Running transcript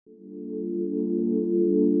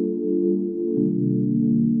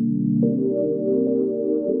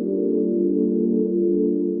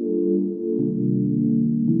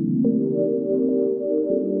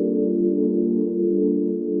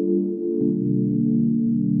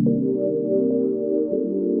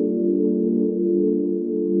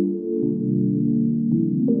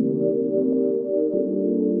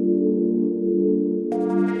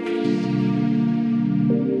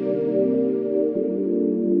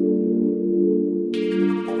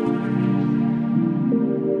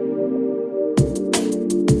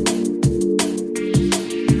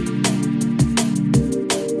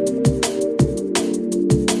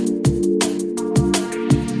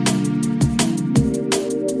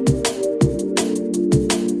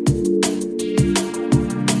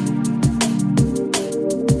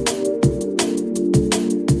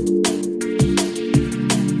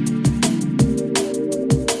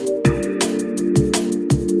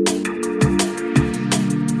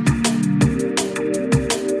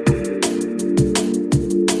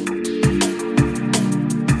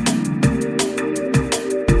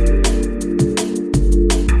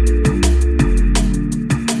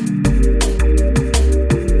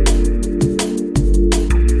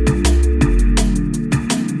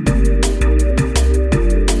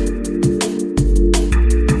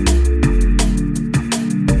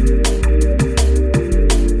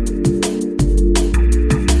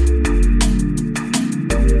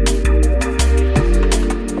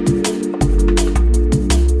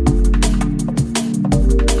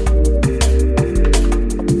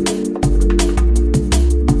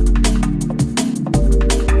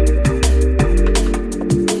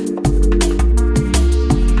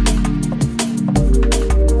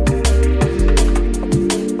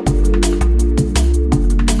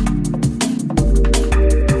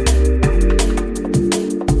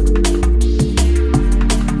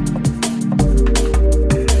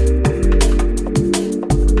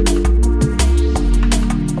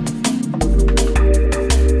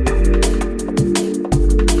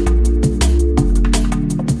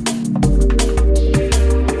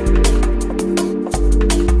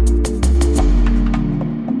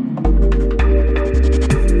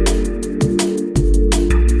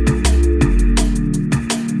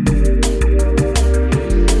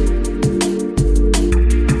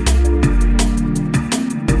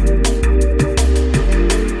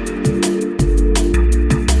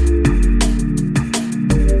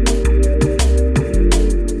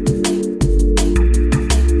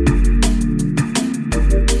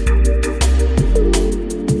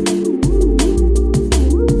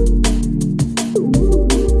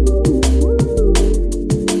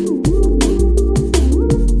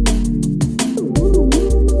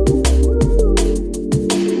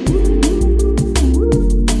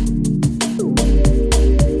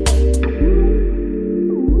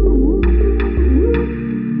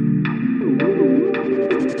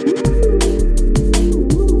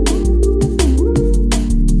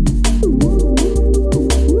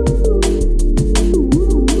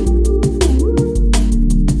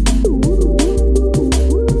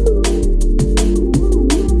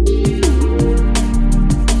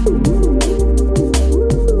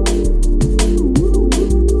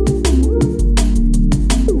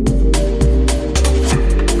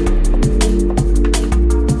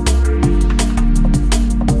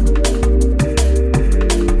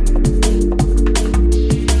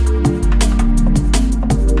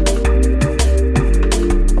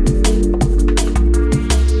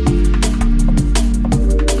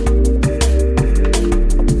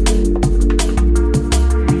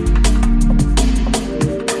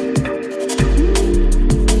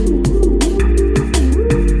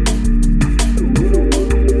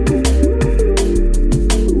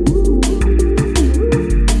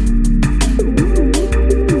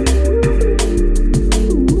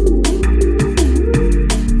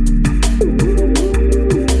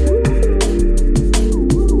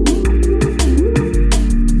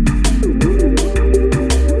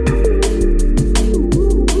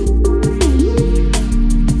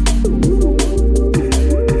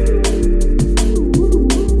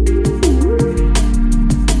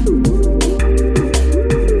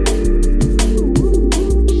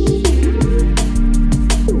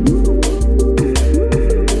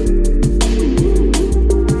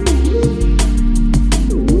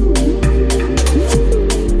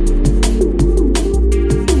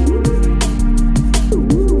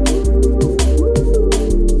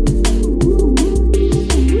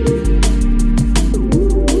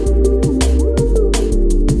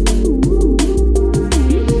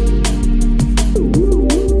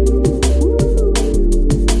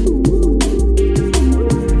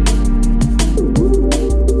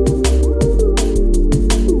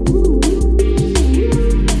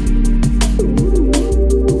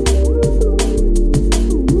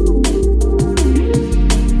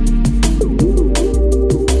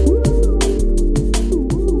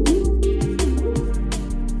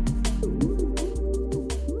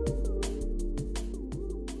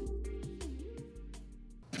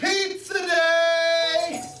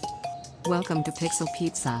Pixel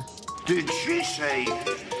Pizza. Did she say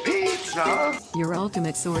pizza? Your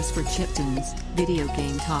ultimate source for chiptunes, video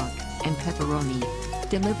game talk, and pepperoni.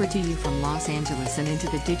 Delivered to you from Los Angeles and into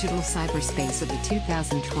the digital cyberspace of the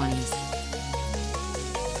 2020s.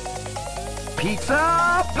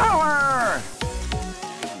 Pizza power!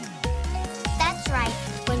 That's right,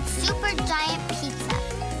 one super giant pizza.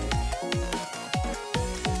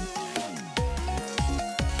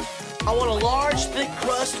 I want a large, thick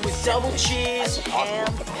crust with double cheese, ham,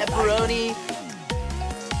 pepperoni.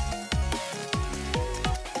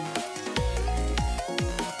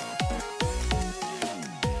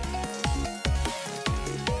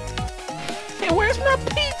 Hey, where's my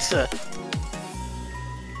pizza?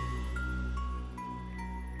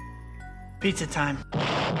 Pizza time.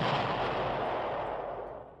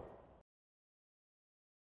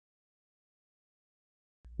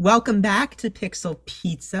 Welcome back to Pixel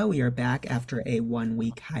Pizza. We are back after a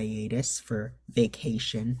 1-week hiatus for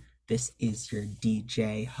vacation. This is your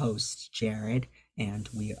DJ host, Jared, and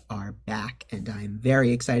we are back, and I'm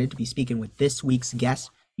very excited to be speaking with this week's guest.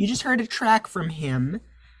 You just heard a track from him,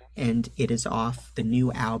 and it is off the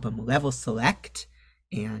new album, Level Select,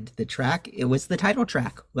 and the track, it was the title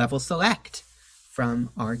track, Level Select, from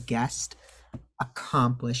our guest,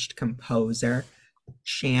 accomplished composer,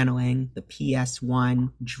 channeling the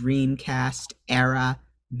PS1 Dreamcast era.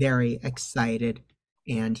 Very excited.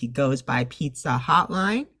 And he goes by Pizza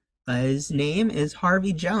Hotline. His name is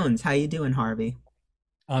Harvey Jones. How you doing, Harvey?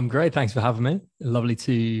 I'm great. Thanks for having me. Lovely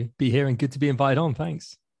to be here and good to be invited on.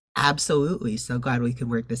 Thanks. Absolutely. So glad we could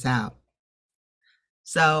work this out.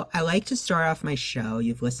 So I like to start off my show,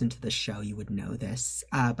 you've listened to the show, you would know this,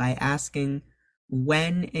 by asking,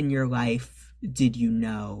 when in your life did you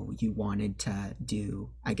know you wanted to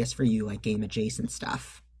do, I guess for you, like game adjacent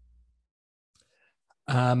stuff?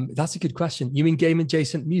 That's a good question. You mean game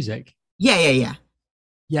adjacent music? Yeah.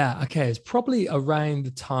 Yeah, okay. It's probably around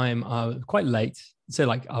the time I was quite late. So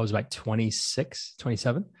like I was about 26,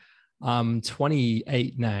 27.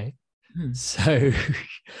 28 now. So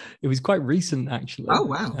it was quite recent actually. Oh,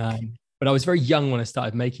 wow. But I was very young when I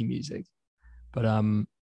started making music. But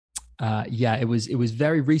yeah, it was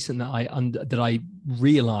very recent that I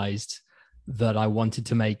realized that I wanted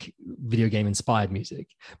to make video game inspired music.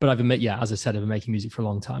 But I've been, as I said, I've been making music for a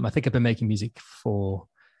long time. I think I've been making music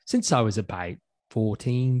since I was about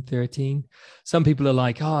 14, 13. Some people are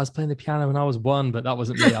like, oh, I was playing the piano when I was 1, but that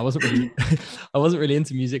wasn't me. I wasn't really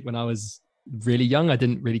into music when I was really young. I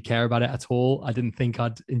didn't really care about it at all. I didn't think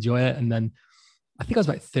I'd enjoy it. And then I think I was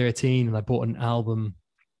about 13 and I bought an album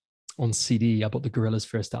on CD. I bought the Gorillaz'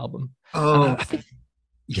 first album. Oh, I think,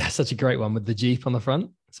 such a great one with the Jeep on the front.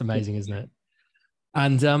 It's amazing, isn't it?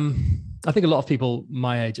 And I think a lot of people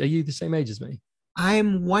my age, are you the same age as me?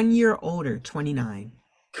 I'm 1 year older, 29.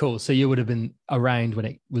 Cool. So you would have been around when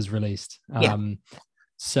it was released. Yeah.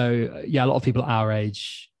 So a lot of people our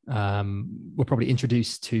age were probably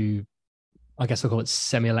introduced to, I guess I'll call it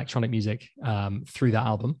semi-electronic music through that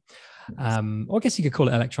album. Or I guess you could call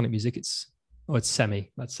it electronic music. It's semi,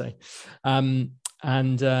 let's say. I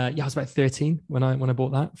was about 13 when I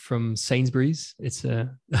bought that from Sainsbury's. It's a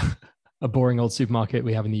boring old supermarket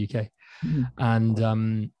we have in the UK. Mm-hmm.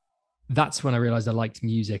 And that's when I realized I liked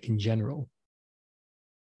music in general.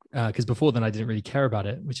 Because before then I didn't really care about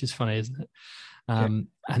it, which is funny, isn't it? And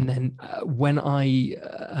then when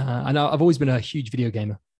and I've always been a huge video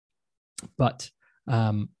gamer, but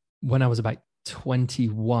when I was about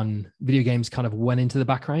 21, video games kind of went into the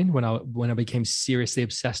background when I became seriously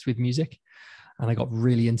obsessed with music, and I got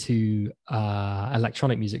really into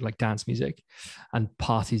electronic music, like dance music and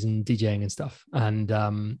parties and DJing and stuff.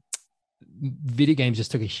 And video games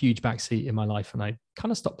just took a huge backseat in my life, and I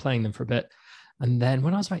kind of stopped playing them for a bit. And then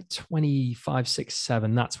when I was about 25, 6,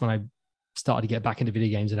 7, that's when I started to get back into video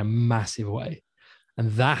games in a massive way.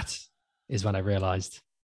 And that is when I realized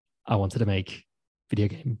I wanted to make video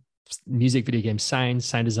game music, video game sound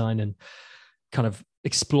design, and kind of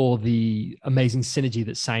explore the amazing synergy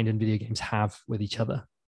that sound and video games have with each other.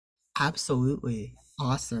 Absolutely.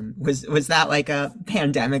 Awesome. Was that like a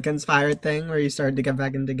pandemic inspired thing where you started to get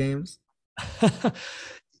back into games?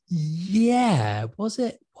 Yeah. Was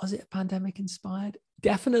it pandemic inspired?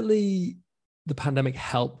 Definitely the pandemic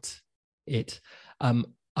helped it.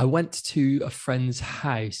 I went to a friend's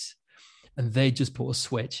house and they just bought a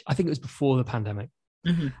Switch. I think it was before the pandemic.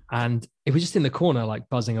 Mm-hmm. And it was just in the corner, like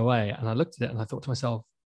buzzing away. And I looked at it and I thought to myself,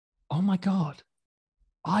 oh my God,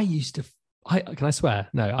 can I swear?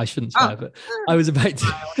 No, I shouldn't swear, but I was about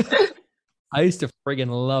to, I used to friggin'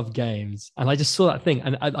 love games. And I just saw that thing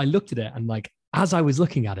and I looked at it, and like, as I was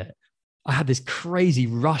looking at it, I had this crazy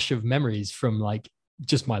rush of memories from like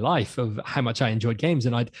just my life of how much I enjoyed games,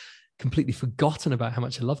 and I'd completely forgotten about how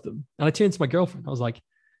much I loved them. And I turned to my girlfriend. I was like,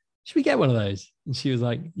 "Should we get one of those?" And she was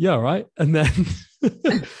like, "Yeah, all right." And then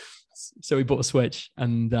so we bought a Switch,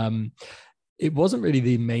 and it wasn't really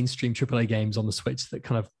the mainstream AAA games on the Switch that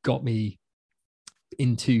kind of got me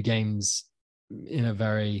into games in a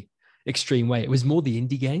very extreme way. It was more the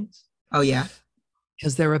indie games. Oh yeah.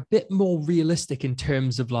 Because they're a bit more realistic in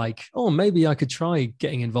terms of like, oh, maybe I could try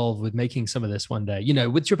getting involved with making some of this one day. You know,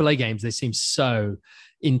 with AAA games, they seem so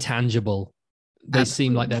intangible. They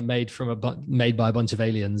seem like they're made by a bunch of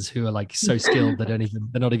aliens who are like so skilled they're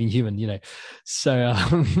not even human. You know, so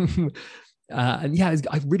and yeah,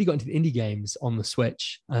 I really got into the indie games on the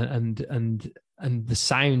Switch and the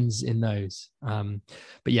sounds in those.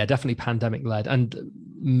 But yeah, definitely pandemic led. And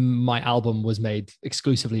my album was made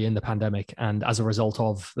exclusively in the pandemic. And as a result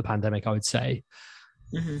of the pandemic, I would say.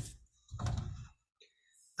 Mm-hmm.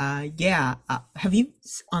 Yeah. Have you,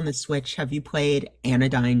 on the Switch, have you played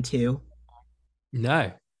Anodyne 2?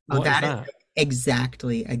 No. Oh, What is that? is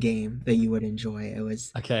exactly a game that you would enjoy.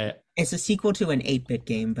 Okay. It's a sequel to an 8-bit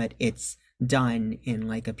game, but it's done in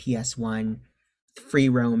like a PS1 free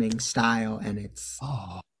roaming style, and it's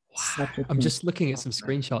I'm just looking at some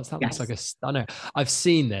screenshots. That looks like a stunner. I've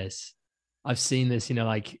seen this, you know,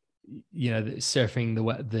 like, you know, surfing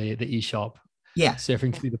the eShop,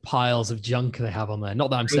 surfing through the piles of junk they have on there. Not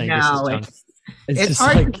that I'm saying this is junk. It's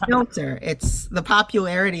hard to filter. It's the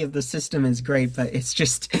popularity of the system is great, but it's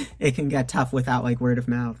just, it can get tough without like word of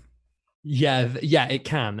mouth. Yeah, it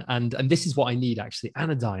can, and this is what I need actually.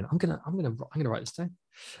 Anodyne. I'm gonna write this down.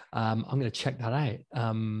 I'm gonna check that out.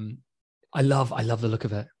 I love the look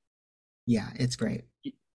of it. Yeah, it's great.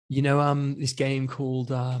 You know, this game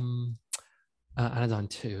called Anodyne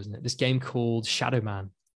 2, isn't it? This game called Shadow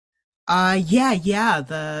Man. Yeah,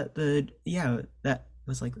 that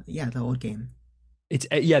was like the old game. It's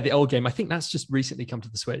the old game. I think that's just recently come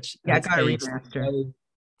to the Switch. Yeah, I got a remaster.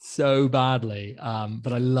 So badly,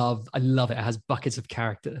 but I love it. It has buckets of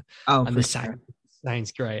character. Oh, and the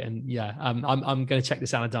sounds great. And yeah, I'm going to check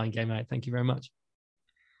this Anodyne game out. Thank you very much.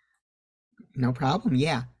 No problem.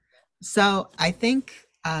 Yeah. So I think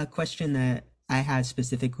a question that I had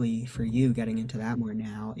specifically for you, getting into that more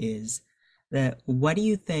now, is that what do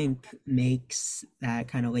you think makes that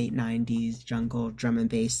kind of late 90s jungle drum and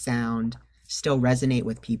bass sound still resonate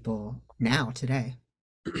with people now today?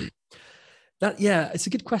 It's a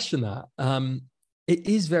good question. That it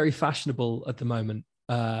is very fashionable at the moment,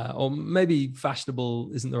 or maybe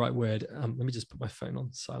fashionable isn't the right word. Let me just put my phone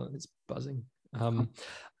on silent. It's buzzing.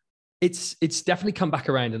 It's definitely come back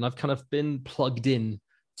around, and I've kind of been plugged in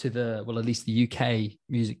to at least the UK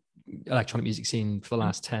electronic music scene for the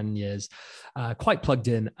last 10 years, quite plugged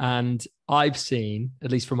in. And I've seen,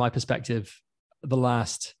 at least from my perspective, the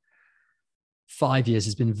last 5 years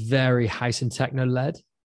has been very house and techno led.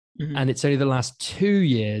 Mm-hmm. And it's only the last 2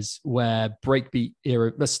 years where breakbeat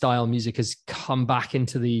era style music has come back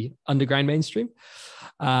into the underground mainstream.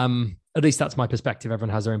 At least that's my perspective.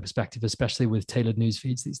 Everyone has their own perspective, especially with tailored news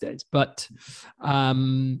feeds these days. But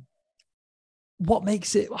what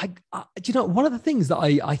makes it, one of the things that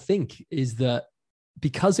I think is that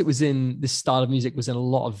because it was in this style of music was in a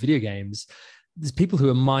lot of video games, there's people who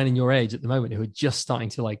are mine and your age at the moment who are just starting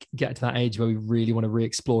to like get to that age where we really want to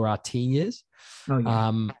re-explore our teen years. Oh,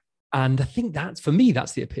 yeah. And I think for me,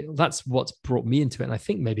 that's the appeal. That's what's brought me into it. And I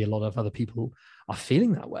think maybe a lot of other people are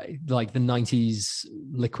feeling that way, like the 90s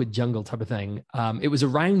liquid jungle type of thing. It was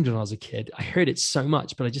around when I was a kid. I heard it so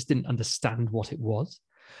much, but I just didn't understand what it was.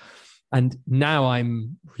 And now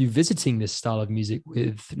I'm revisiting this style of music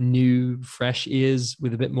with new, fresh ears,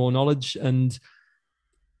 with a bit more knowledge and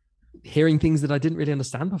hearing things that I didn't really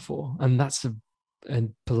understand before. And that's a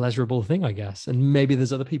pleasurable thing, I guess. And maybe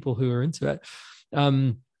there's other people who are into it.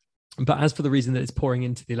 But as for the reason that it's pouring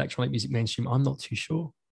into the electronic music mainstream, I'm not too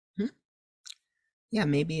sure. Yeah,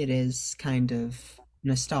 maybe it is kind of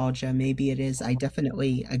nostalgia. Maybe it is. I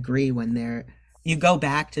definitely agree when you go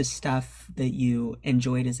back to stuff that you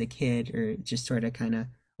enjoyed as a kid or just sort of kind of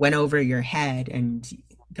went over your head, and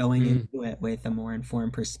going into it with a more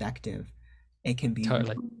informed perspective, it can be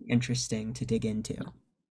really interesting to dig into.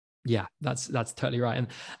 Yeah, that's totally right. And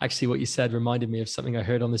actually what you said reminded me of something I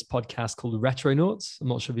heard on this podcast called Retronauts. I'm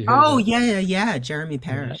not sure if you heard of it. Yeah. Jeremy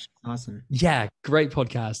Parrish. Yeah. Awesome. Yeah, great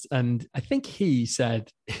podcast. And I think he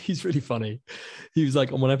said, he's really funny. He was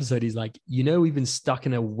like, on one episode, he's like, we've been stuck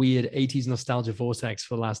in a weird 80s nostalgia vortex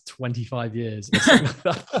for the last 25 years. Or something like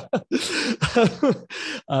that.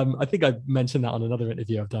 I think I mentioned that on another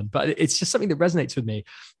interview I've done, but it's just something that resonates with me.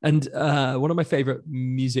 And one of my favorite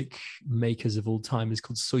music makers of all time is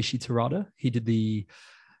called Soichi Terada. He did the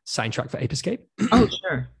soundtrack for Ape Escape. Oh,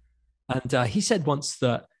 sure. And he said once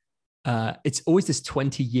that it's always this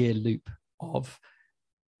 20-year loop of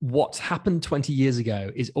what happened 20 years ago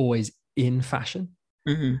is always in fashion.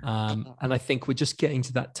 Mm-hmm. And I think we're just getting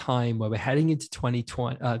to that time where we're heading into the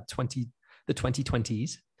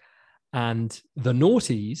 2020s, and the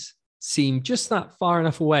noughties seem just that far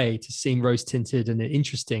enough away to seem rose tinted and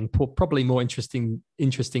interesting, probably more interesting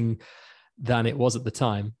than it was at the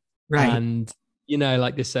time. Right. And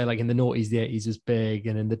like they say, like in the noughties, the 80s was big,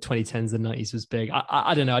 and in the 2010s, the 90s was big.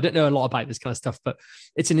 I don't know. I don't know a lot about this kind of stuff, but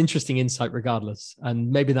it's an interesting insight regardless. And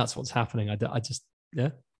maybe that's what's happening. Yeah.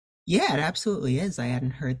 Yeah, it absolutely is. I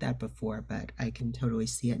hadn't heard that before, but I can totally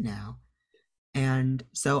see it now. And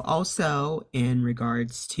so also in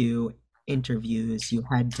regards to interviews you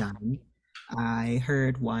had done, I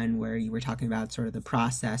heard one where you were talking about sort of the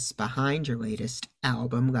process behind your latest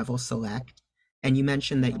album, Level Select. And you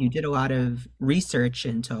mentioned that you did a lot of research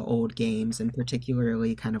into old games, and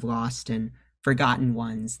particularly kind of lost and forgotten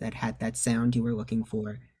ones that had that sound you were looking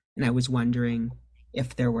for. And I was wondering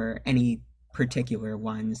if there were any particular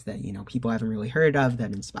ones that, people haven't really heard of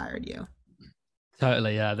that inspired you.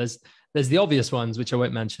 Totally. Yeah. There's the obvious ones, which I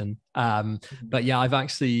won't mention. But yeah, I've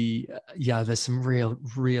actually, there's some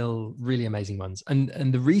really amazing ones.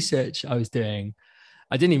 And the research I was doing,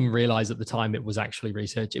 I didn't even realize at the time it was actually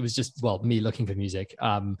research. It was just, me looking for music.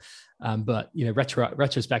 But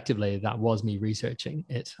retrospectively, that was me researching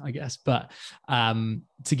it, I guess. But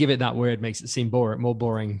to give it that word makes it seem more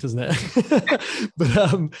boring, doesn't it?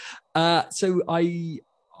 But so I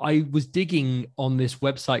was digging on this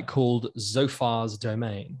website called Zophar's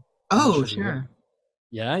Domain. Oh, sure.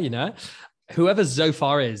 Yeah, whoever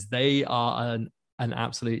Zophar is, they are an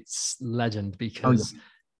absolute legend, because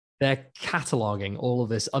they're cataloging all of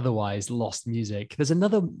this otherwise lost music. There's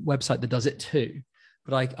another website that does it too,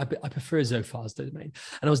 but I prefer Zophar's Domain.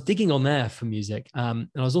 And I was digging on there for music, and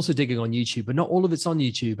I was also digging on YouTube, but not all of it's on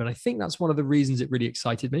YouTube. And I think that's one of the reasons it really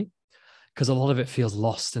excited me, because a lot of it feels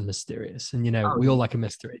lost and mysterious. And we all like a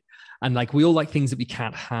mystery, and like we all like things that we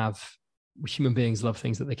can't have. Human beings love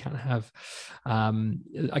things that they can't have.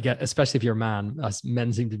 I get, especially if you're a man, us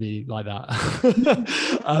men seem to be like that.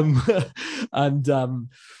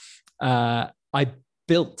 I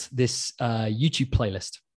built this YouTube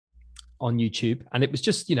playlist on YouTube, and it was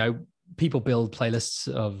just, people build playlists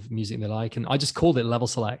of music they like, and I just called it Level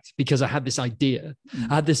Select because I had this idea.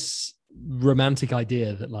 I had this romantic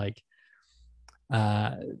idea that like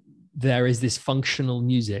there is this functional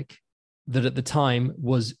music that at the time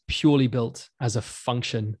was purely built as a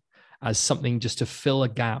function, as something just to fill a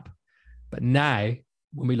gap. But now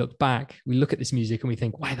when we look back, we look at this music and we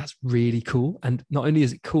think, wow, that's really cool. And not only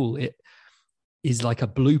is it cool, it is like a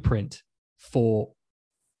blueprint for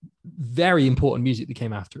very important music that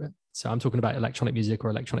came after it. So I'm talking about electronic music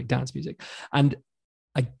or electronic dance music. And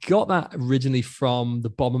I got that originally from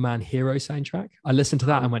the Bomberman Hero soundtrack. I listened to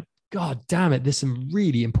that and went, God damn it, there's some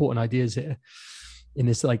really important ideas here in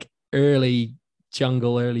this like early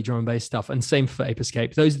jungle, early drum and bass stuff. And same for Ape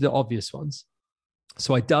Escape. Those are the obvious ones.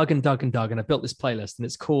 So I dug and I built this playlist, and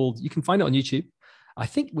it's called, you can find it on YouTube. I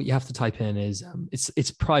think what you have to type in is,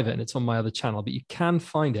 it's private and it's on my other channel, but you can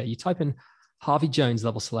find it. You type in Harvey Jones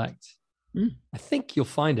Level Select. I think you'll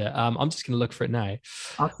find it. I'm just going to look for it now.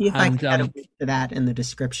 I'll see if I can get a link to that in the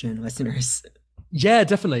description, listeners. Yeah,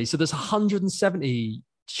 definitely. So there's 170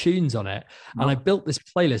 tunes on it. And I built this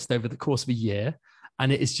playlist over the course of a year,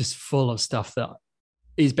 and it is just full of stuff that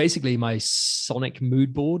is basically my sonic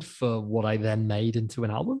mood board for what I then made into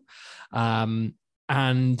an album.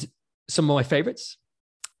 And some of my favorites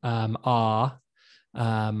are,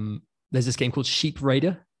 there's this game called Sheep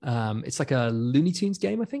Raider. It's like a Looney Tunes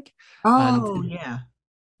game, I think. Oh, and, yeah.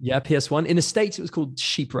 Yeah, PS1. In the States, it was called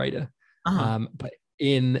Sheep Raider. But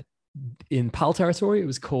in PAL territory, it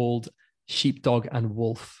was called Sheepdog and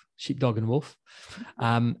Wolf.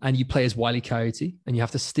 And you play as Wile E. Coyote, and you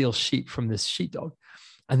have to steal sheep from this sheepdog.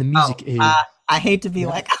 And the music is... I hate to be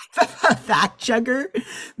like a fact checker,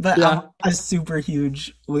 but I'm a super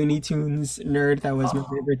huge Looney Tunes nerd. That was my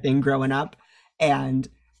favorite thing growing up. And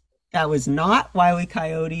that was not Wile E.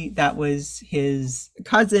 Coyote. That was his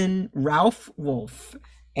cousin, Ralph Wolf.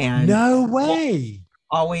 And no way!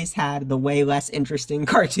 Always had the way less interesting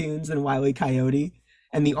cartoons than Wile E. Coyote.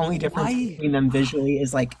 And the only difference between them visually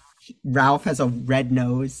is like Ralph has a red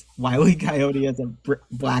nose, Wile E. Coyote has a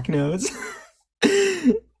black nose.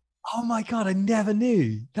 Oh my God, I never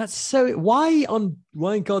knew. That's so... Why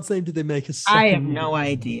in God's name did they make a second? I have no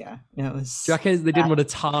idea. It was... Do you reckon they didn't want to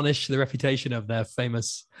tarnish the reputation of their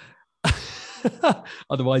famous,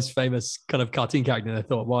 otherwise famous kind of cartoon character? And they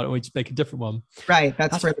thought, why don't we just make a different one? Right,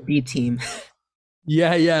 that's for the B team.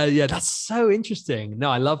 Yeah. That's so interesting. No,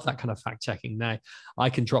 I love that kind of fact checking. Now I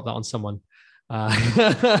can drop that on someone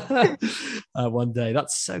one day.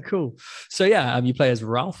 That's so cool. So yeah, you play as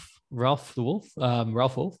Ralph the Wolf,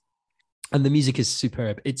 Ralph Wolf, and the music is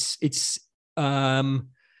superb. Um,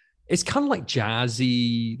 it's kind of like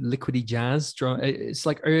jazzy, liquidy jazz. It's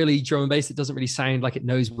like early drum and bass. It doesn't really sound like it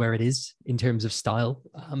knows where it is in terms of style.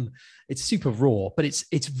 It's super raw, but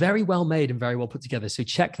it's very well made and very well put together. So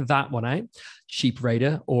check that one out, Sheep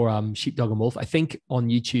Raider or Sheepdog and Wolf. I think on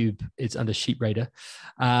YouTube it's under Sheep Raider.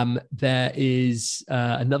 There is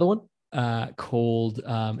another one called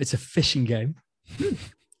it's a fishing game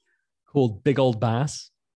called Big Old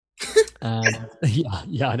Bass.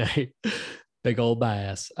 Yeah, I know. Big old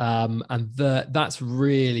bass. That's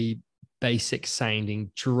really basic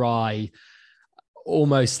sounding, dry,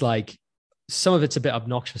 almost like some of it's a bit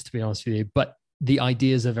obnoxious, to be honest with you, but the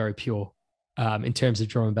ideas are very pure in terms of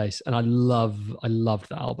drum and bass. And I loved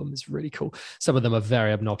that album. It's really cool. Some of them are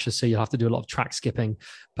very obnoxious, so you'll have to do a lot of track skipping,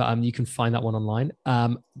 but you can find that one online.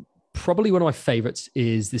 Probably one of my favorites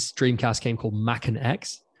is this Dreamcast game called Mac and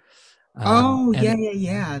X. Oh, And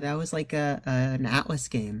yeah. That was like an Atlas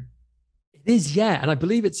game. it is, yeah, and I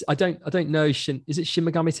believe it's. I don't know. Is it Shin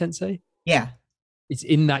Megami Tensei? Yeah. It's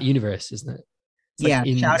in that universe, isn't it? It's like Yeah.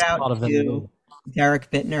 in Shout it's out part of to the. Derek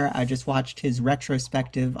Bittner. I just watched his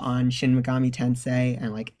retrospective on Shin Megami Tensei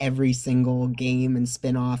and like every single game and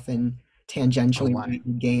spin-off and Oh tangentially wow!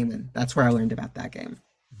 related game, and that's where I learned about that game.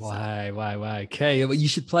 So, Wow! Okay, well, you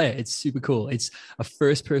should play it. It's super cool. It's a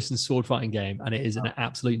first-person sword fighting game, and it is an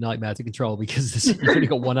absolute nightmare to control because you've only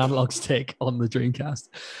got one analog stick on the Dreamcast.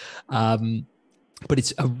 But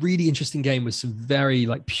it's a really interesting game with some very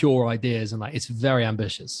like pure ideas, and like it's very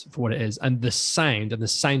ambitious for what it is. And the sound and the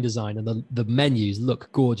sound design and the menus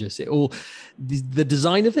look gorgeous. The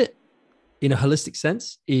design of it in a holistic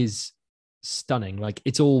sense is stunning. Like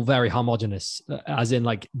it's all very homogenous, as in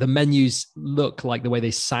like the menus look like the way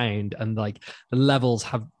they sound, and like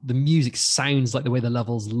the music sounds like the way the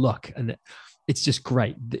levels look, and it's just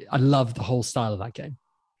great. I love the whole style of that game.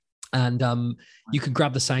 And you can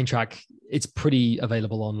grab the soundtrack. It's pretty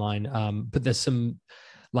available online, but there's some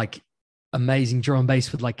like amazing drum and bass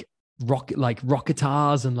with like rock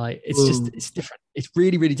guitars, and like it's different. It's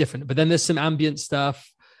really really different. But then there's some ambient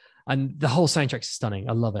stuff, and the whole soundtrack's stunning.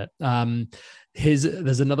 I love it.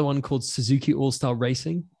 There's another one called Suzuki All Star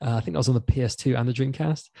Racing. I think that was on the PS2 and the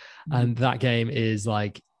Dreamcast, and that game is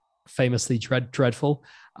like famously dreadful.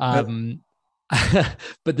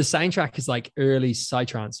 But the soundtrack is like early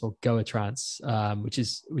psytrance or Goa trance, which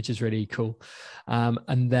is really cool.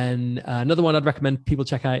 And then another one I'd recommend people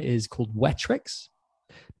check out is called Wetrix,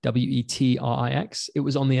 Wetrix. It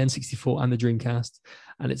was on the N64 and the Dreamcast,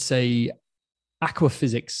 and it's a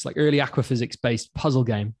aquaphysics, like early aquaphysics based puzzle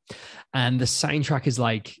game. And the soundtrack is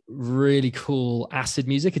like really cool acid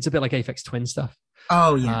music. It's a bit like Aphex Twin stuff.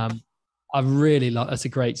 oh yeah. I really love. That's a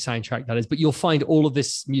great soundtrack, that is. But you'll find all of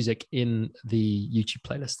this music in the YouTube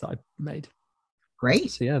playlist that I made.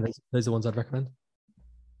 Great. So yeah, those are the ones I'd recommend.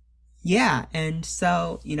 Yeah, and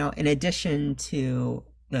so, in addition to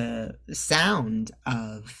the sound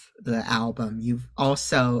of the album, you've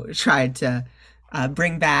also tried to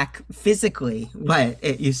bring back physically what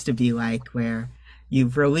it used to be like, where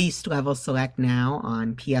you've released Level Select now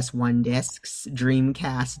on PS1 discs,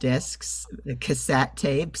 Dreamcast discs, cassette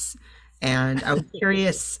tapes, and I was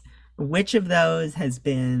curious which of those has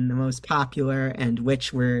been the most popular and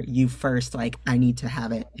which were you first like, I need to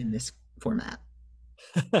have it in this format?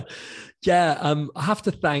 Yeah, I have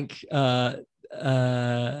to thank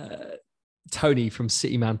Tony from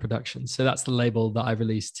City Man Productions. So that's the label that I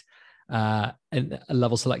released a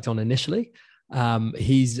Level Select on initially.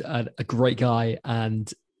 He's a great guy,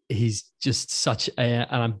 and he's just such an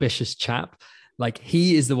ambitious chap. Like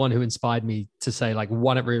he is the one who inspired me to say, like,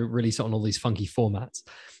 why don't we release it on all these funky formats?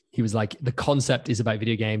 He was like, the concept is about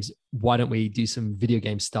video games. Why don't we do some video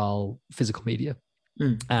game style physical media?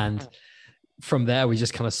 And from there, we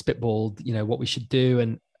just kind of spitballed, what we should do.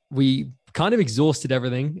 And we kind of exhausted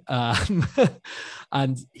everything. So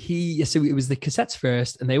it was the cassettes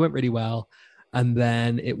first, and they went really well. And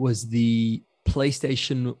then it was the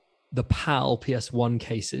PlayStation, the PAL PS1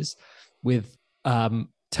 cases with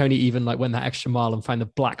Tony even like went that extra mile and found the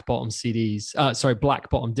black bottom black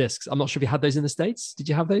bottom discs. I'm not sure if you had those in the States. Did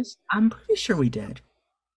you have those? I'm pretty sure we did.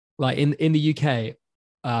 Like in the UK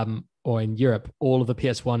or in Europe, all of the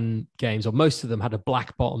PS1 games, or most of them, had a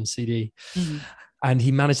black bottom CD. And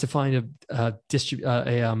he managed to find a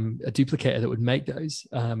duplicator that would make those.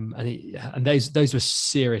 And those were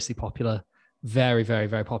seriously popular, very, very,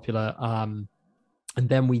 very popular. And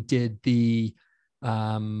then we did the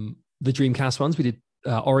the Dreamcast ones. We did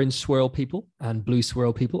orange swirl people and blue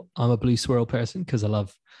swirl people. I'm a blue swirl person because I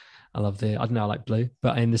love the, I don't know, I like blue,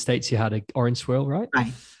 but in the States you had an orange swirl, right?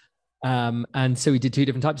 Right. And so he did 2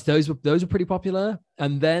 different types. Those were pretty popular.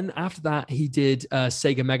 And then after that, he did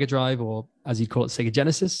Sega Mega Drive, or as you'd call it, Sega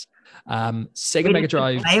Genesis. Sega Wait, Mega it could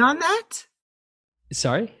Drive. play on that?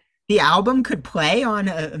 Sorry? The album could play on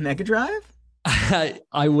a Mega Drive?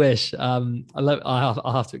 I wish. I'll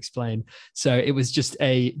have to explain. So it was just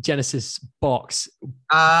a Genesis box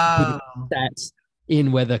Oh. set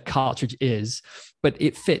in where the cartridge is, but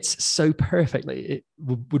it fits so perfectly. It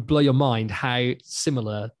would blow your mind how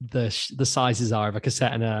similar the sizes are of a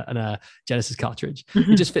cassette and a Genesis cartridge.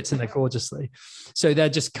 It just fits in there gorgeously. So they're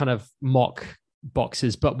just kind of mock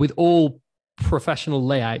boxes, but with all professional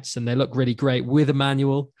layouts, and they look really great with a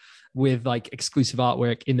manual, with like exclusive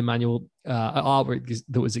artwork in the manual, artwork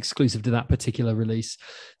that was exclusive to that particular release.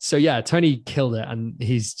 So yeah, Tony killed it, and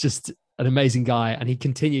he's just an amazing guy, and he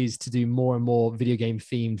continues to do more and more video game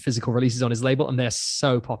themed physical releases on his label, and they're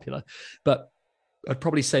so popular. But I'd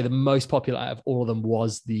probably say the most popular out of all of them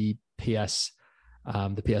was the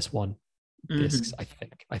PS1 discs.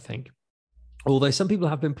 I think. Although some people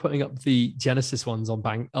have been putting up the Genesis ones on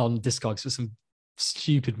Discogs for some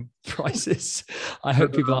stupid prices. I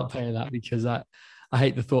hope people aren't paying that, because I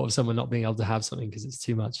hate the thought of someone not being able to have something because it's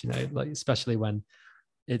too much, like especially when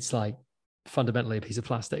it's like fundamentally a piece of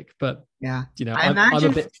plastic. But yeah, I imagine I'm a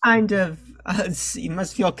bit kind of you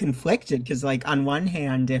must feel conflicted, because like on one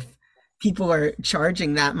hand, if people are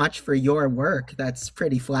charging that much for your work, that's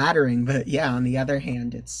pretty flattering, but yeah, on the other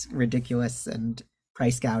hand, it's ridiculous, and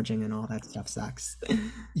price gouging and all that stuff sucks.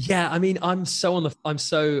 Yeah, I mean, I bat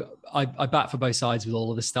for both sides with all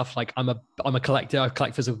of this stuff. Like I'm a collector. I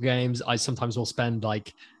collect physical games. I sometimes will spend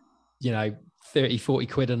like 30, 40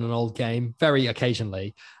 quid on an old game, very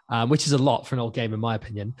occasionally, which is a lot for an old game in my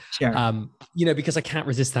opinion. Sure. Because I can't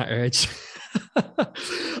resist that urge.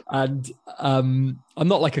 And I'm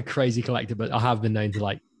not like a crazy collector, but I have been known to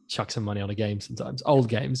like chuck some money on a game sometimes, old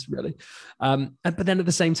games really. But then at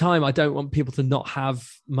the same time, I don't want people to not have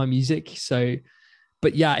my music. So,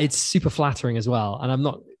 but yeah, it's super flattering as well. And I'm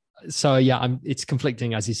not, so yeah, it's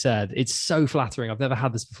conflicting, as you said. It's so flattering. I've never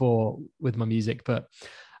had this before with my music, but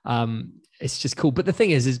it's just cool. But the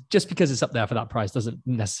thing is just because it's up there for that price doesn't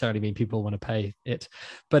necessarily mean people want to pay it.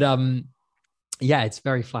 But yeah, it's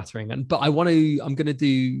very flattering. But I'm going to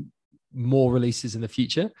do more releases in the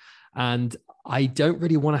future. And I don't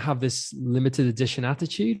really want to have this limited edition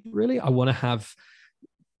attitude, really. I want to have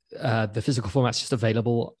the physical formats just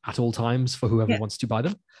available at all times for whoever wants to buy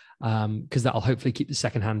them, because that'll hopefully keep the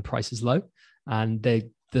secondhand prices low, and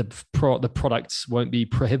the products won't be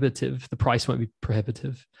prohibitive. The price won't be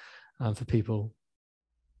prohibitive for people.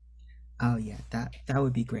 Oh yeah, that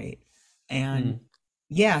would be great. And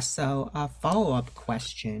yeah, so a follow-up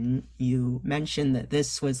question. You mentioned that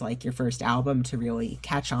this was like your first album to really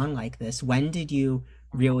catch on like this. When did you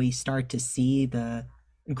really start to see the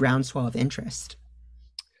groundswell of interest?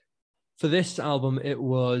 For this album, it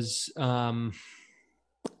was so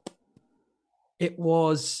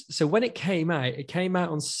when it came out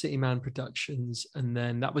on City Man Productions, and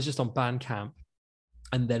then that was just on Bandcamp.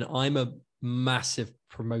 And then I'm a massive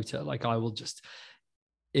promoter. Like I will just,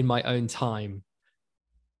 in my own time,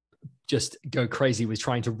 just go crazy with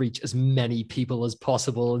trying to reach as many people as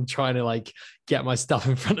possible and trying to like get my stuff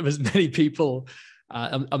in front of as many people.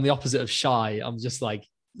 I'm the opposite of shy. I'm just like,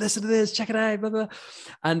 listen to this, check it out, blah, blah.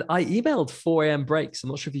 And I emailed 4am Breaks. I'm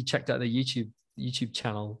not sure if you checked out the YouTube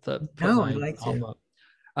channel that put I'd like to.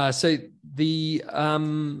 So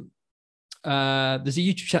there's a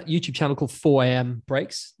YouTube channel called 4am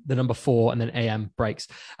Breaks, the number 4 and then AM Breaks,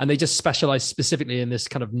 and they just specialize specifically in this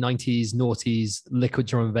kind of 90s noughties liquid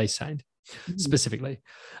drum and bass sound specifically,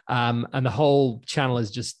 and the whole channel is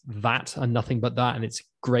just that and nothing but that, and it's a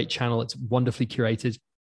great channel. It's wonderfully curated,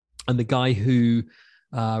 and the guy who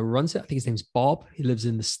runs it, I think his name's Bob. He lives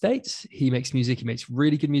in the States. He makes music. He makes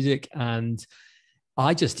really good music, and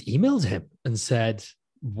I just emailed him and said,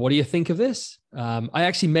 what do you think of this? I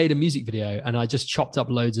actually made a music video, and I just chopped up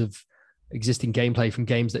loads of existing gameplay from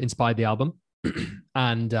games that inspired the album.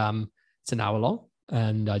 And it's an hour long,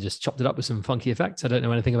 and I just chopped it up with some funky effects. I don't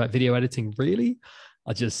know anything about video editing, really.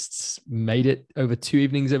 I just made it over 2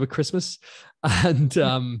 evenings over Christmas, and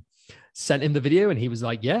sent him the video, and he was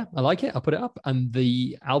like, yeah, I like it. I'll put it up. And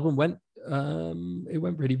the album went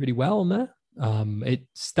really, really well on there.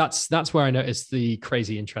 That's where I noticed the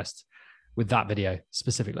crazy interest with that video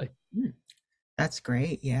specifically. That's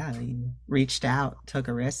great. Yeah, you reached out, took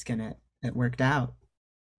a risk, and it worked out.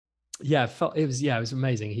 Yeah, it was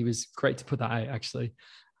amazing. He was great to put that out, actually.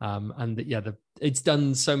 And yeah, it's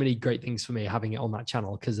done so many great things for me having it on that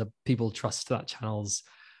channel, because people trust that channel's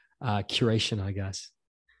curation, I guess.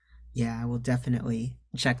 Yeah, I will definitely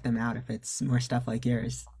check them out if it's more stuff like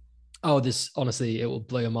yours. Oh, this honestly, it will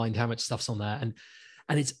blow your mind how much stuff's on there.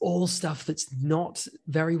 And it's all stuff that's not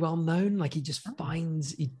very well known. Like he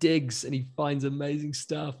digs and he finds amazing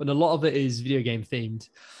stuff. And a lot of it is video game themed.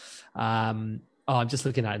 I'm just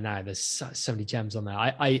looking at it now. There's so many gems on there.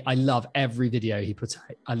 I love every video he puts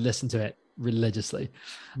out. I listen to it religiously.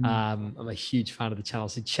 I'm a huge fan of the channel.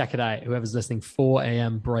 So check it out. Whoever's listening, 4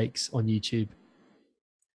 a.m. breaks on YouTube.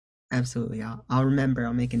 Absolutely. I'll remember.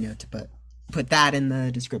 I'll make a note to put that in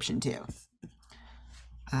the description too.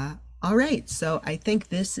 All right, so I think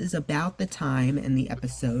this is about the time in the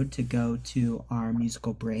episode to go to our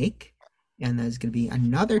musical break. And there's going to be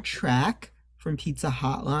another track from Pizza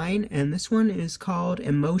Hotline, and this one is called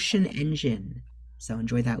Emotion Engine. So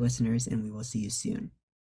enjoy that, listeners, and we will see you soon.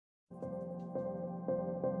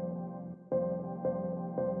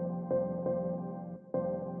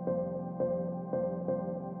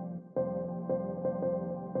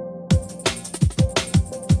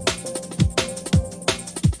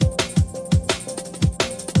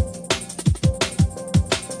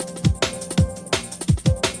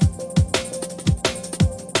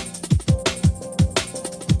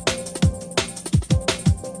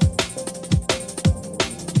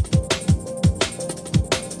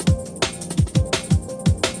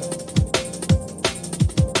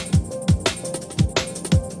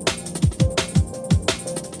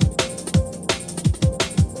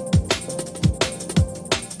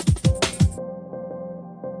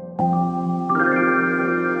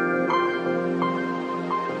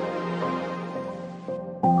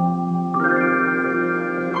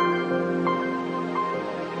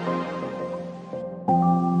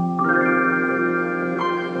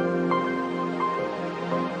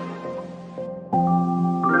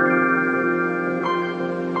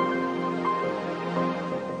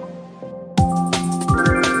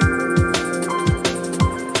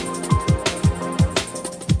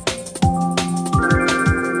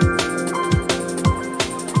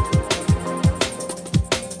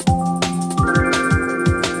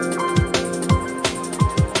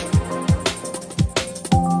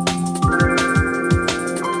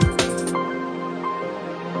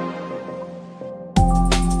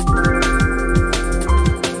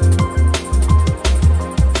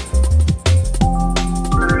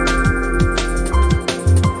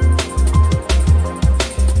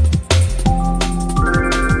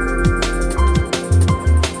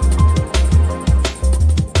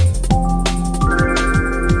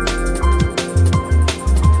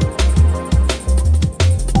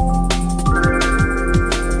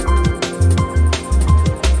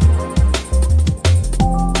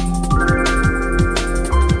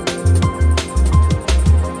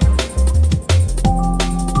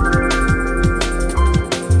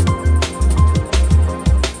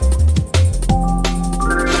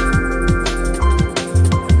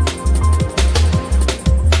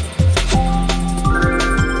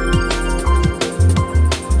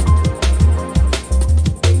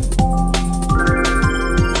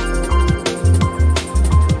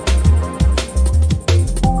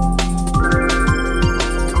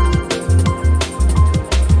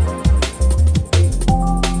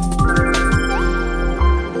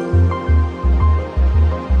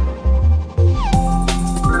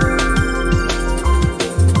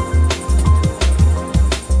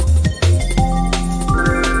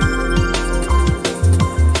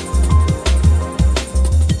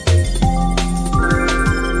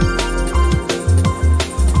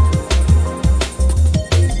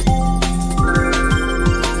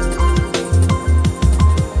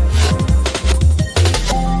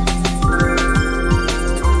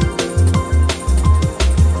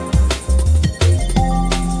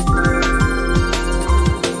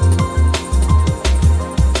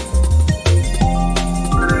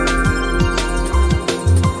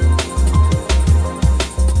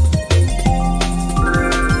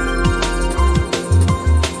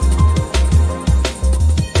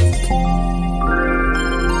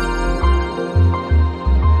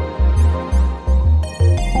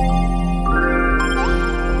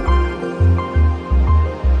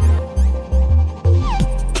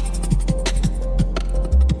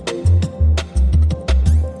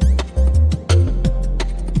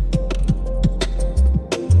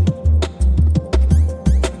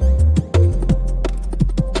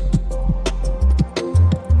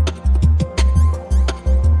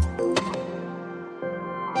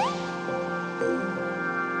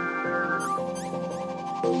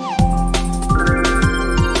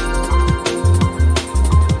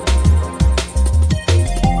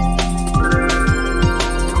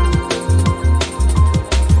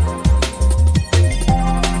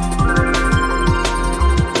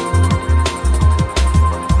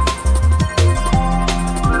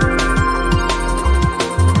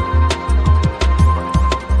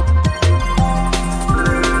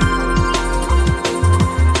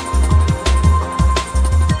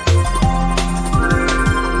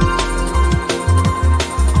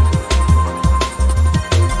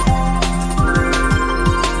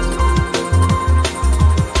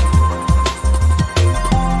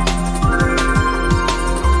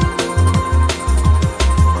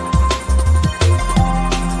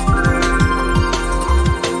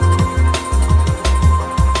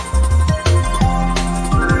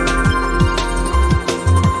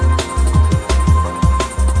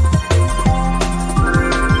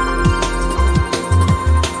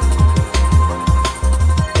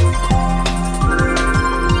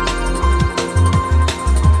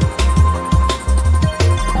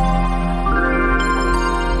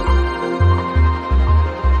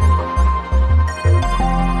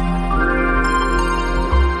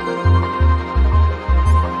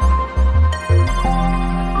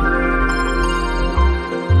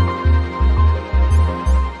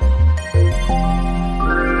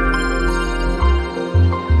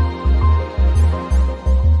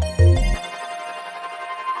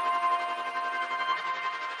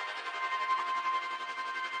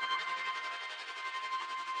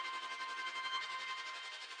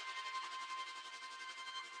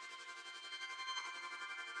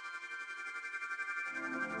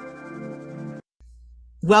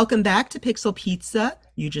 Welcome back to Pixel Pizza.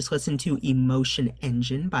 You just listened to Emotion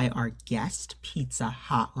Engine by our guest, Pizza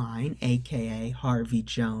Hotline, aka Harvey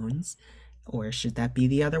Jones. Or should that be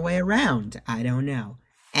the other way around? I don't know.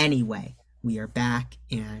 Anyway, we are back,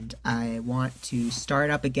 and I want to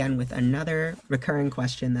start up again with another recurring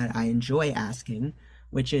question that I enjoy asking,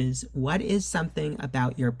 which is what is something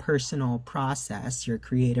about your personal process, your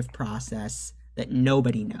creative process, that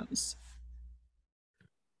nobody knows?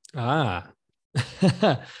 Ah.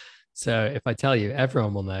 So if I tell you,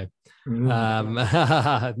 everyone will know. Ooh.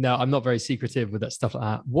 No, I'm not very secretive with that stuff like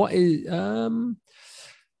that. What is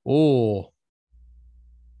oh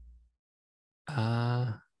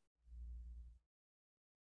uh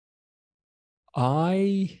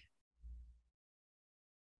I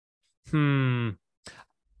hmm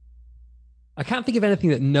I can't think of anything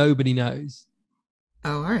that nobody knows.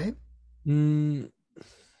 Oh, all right. Mm,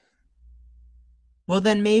 Well,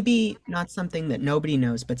 then maybe not something that nobody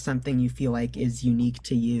knows, but something you feel like is unique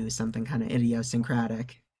to you, something kind of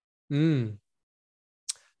idiosyncratic. mm.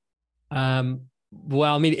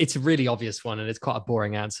 Well, I mean, it's a really obvious one and it's quite a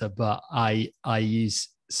boring answer, but I use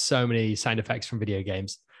so many sound effects from video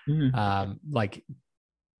games. Mhm. Like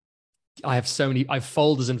I have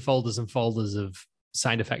folders and folders and folders of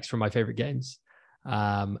sound effects from my favorite games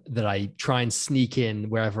that I try and sneak in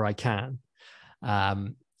wherever I can.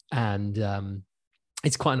 And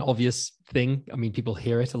it's quite an obvious thing. I mean, people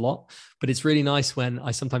hear it a lot, but it's really nice when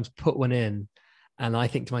I sometimes put one in and I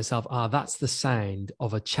think to myself, that's the sound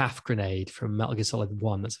of a chaff grenade from Metal Gear Solid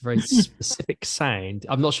 1. That's a very specific sound.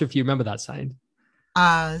 I'm not sure if you remember that sound.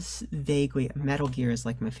 Vaguely, Metal Gear is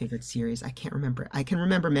like my favorite series. I can't remember. I can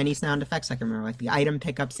remember many sound effects. I can remember like the item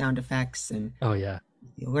pickup sound effects and Oh, yeah.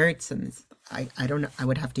 the alerts, and I don't know. I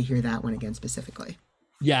would have to hear that one again specifically.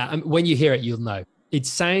 Yeah. And when you hear it, you'll know. It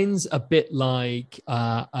sounds a bit like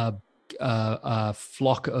a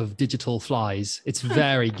flock of digital flies. It's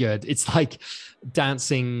very good. It's like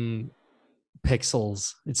dancing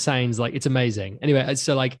pixels. It sounds like it's amazing. Anyway,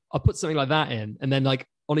 so like I'll put something like that in, and then like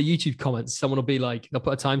on a YouTube comment, someone will be like, they'll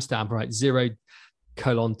put a timestamp, right?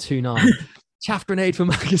 0:29. Chaff grenade from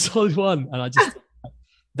Metal Gear Solid 1. And I just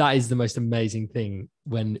that is the most amazing thing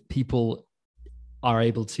when people are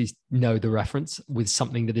able to know the reference with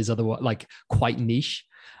something that is otherwise like quite niche.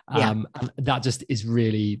 Yeah. And that just is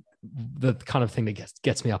really the kind of thing that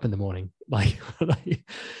gets me up in the morning. Like when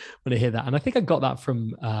I hear that. And I think I got that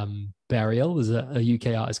from Burial. There's a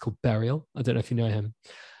UK artist called Burial. I don't know if you know him.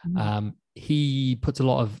 He puts a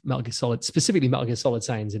lot of Metal Gear Solid, specifically Metal Gear Solid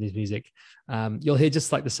sounds in his music. You'll hear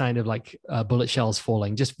just like the sound of like bullet shells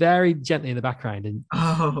falling, just very gently in the background, and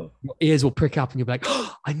Oh, your ears will prick up, and you'll be like,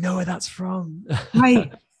 "Oh, I know where that's from." right.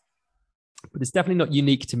 But it's definitely not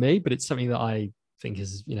unique to me. But it's something that I think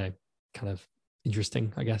is, kind of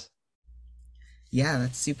interesting, I guess. Yeah,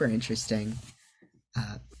 that's super interesting.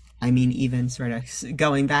 Uh, I mean, even sort of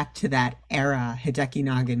going back to that era, Hideki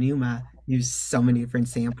Naganuma used so many different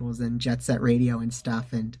samples and Jet Set Radio and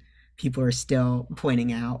stuff, and people are still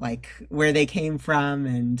pointing out like where they came from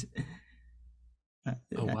and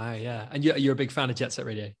Oh wow, yeah. And you're a big fan of Jet Set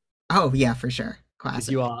Radio oh yeah, for sure, because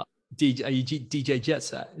classic. you are DJ. Are you DJ Jet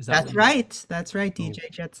Set? Is that That's what you? right. That's right, Oh,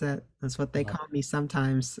 DJ Jet Set. That's what they love call me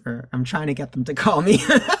sometimes, or I'm trying to get them to call me.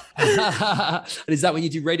 And is that when you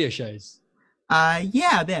do radio shows?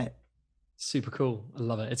 Yeah, a bit. Super cool. I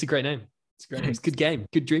love it. It's a great name. It's a great name. It's a good game.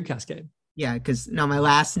 Good Dreamcast game. Yeah, because now my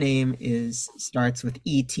last name is starts with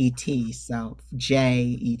ETT, so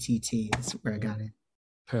JETT is where I got it.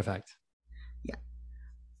 Perfect. Yeah.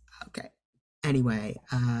 Okay. Anyway,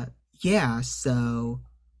 yeah, so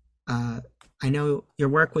uh I know your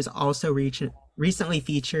work was also recently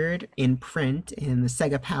featured in print in the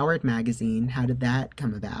Sega Powered magazine. How did that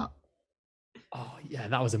come about? Oh yeah,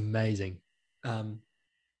 that was amazing. Um,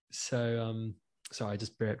 so sorry, I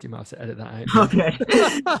just burped. You might have to edit that Okay.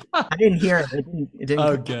 out. I didn't hear it. It didn't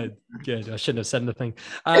Oh, come good, good. I shouldn't have said anything.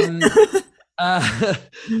 Um, uh,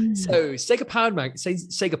 so Sega Powered say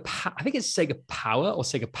I think it's Sega Power or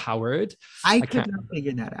Sega Powered. I I could can't. not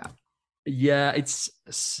figure that out. Yeah, it's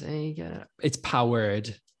Sega. It's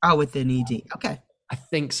Powered. Oh, with an ED. Okay. I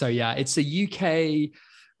think so. Yeah, it's a UK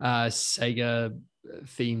Sega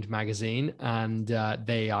themed magazine, and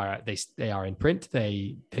they are in print.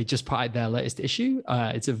 They just put out their latest issue.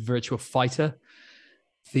 It's a Virtua Fighter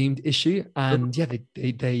themed issue, and yeah,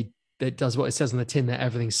 they it does what it says on the tin that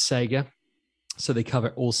everything's Sega. So they cover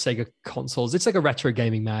all Sega consoles. It's like a retro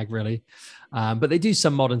gaming mag, really, but they do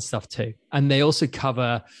some modern stuff too, and they also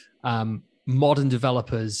cover modern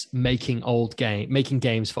developers making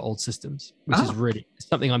games for old systems, which is really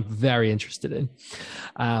something I'm very interested in,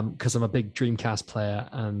 because I'm a big Dreamcast player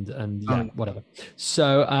and whatever.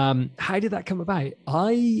 So how did that come about?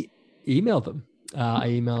 I emailed them.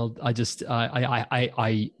 I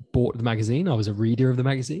bought the magazine. I was a reader of the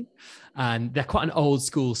magazine, and they're quite an old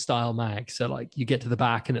school style mag. So like you get to the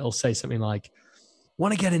back and it'll say something like,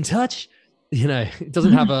 "Want to get in touch?" It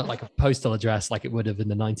doesn't have a postal address like it would have in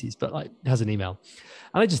the 90s, but like it has an email.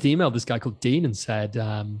 And I just emailed this guy called Dean and said,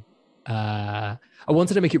 I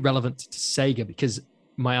wanted to make it relevant to Sega because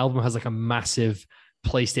my album has like a massive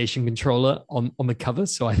PlayStation controller on the cover.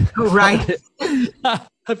 So I felt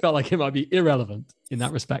like it might be irrelevant in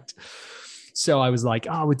that respect. So I was like,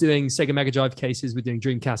 we're doing Sega Mega Drive cases. We're doing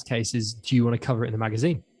Dreamcast cases. Do you want to cover it in the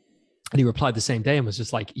magazine? And he replied the same day and was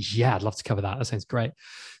just like, yeah, I'd love to cover that. That sounds great.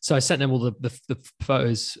 So I sent them all the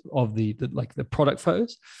photos of the product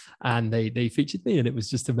photos, and they featured me, and it was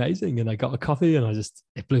just amazing. And I got a copy, and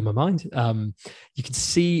it blew my mind. You can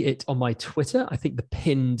see it on my Twitter. I think the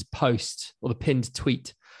pinned post or the pinned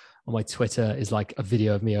tweet on my Twitter is like a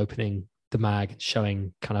video of me opening the mag,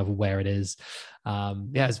 showing kind of where it is.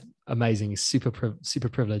 It's amazing. Super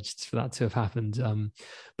privileged for that to have happened.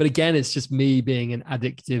 But again, it's just me being an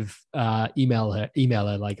addictive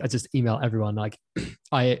emailer. Like I just email everyone. Like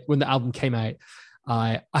when the album came out,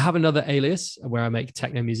 I have another alias where I make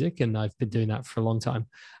techno music, and I've been doing that for a long time.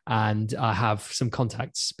 And I have some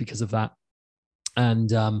contacts because of that.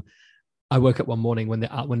 And I woke up one morning when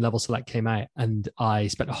Level Select came out, and I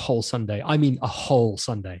spent a whole Sunday. I mean, a whole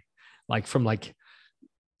Sunday, like from like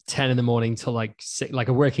 10 in the morning till like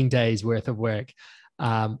a working day's worth of work,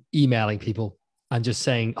 emailing people and just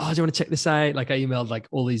saying, do you want to check this out? Like I emailed like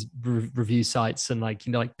all these review sites and like,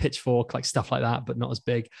 like Pitchfork, like stuff like that, but not as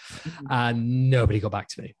big. And nobody got back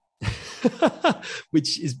to me,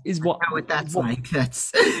 which is what that's like.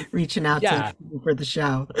 That's reaching out to people for the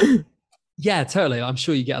show. Yeah, totally. I'm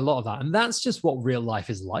sure you get a lot of that. And that's just what real life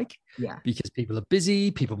is like. Yeah. Because people are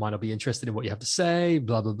busy. People might not be interested in what you have to say,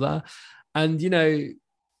 blah, blah, blah. And,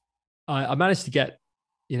 I managed to get,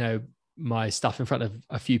 my stuff in front of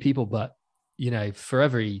a few people, but, for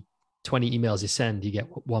every 20 emails you send, you get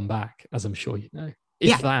one back, as I'm sure you know,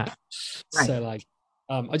 if that. Right. So like,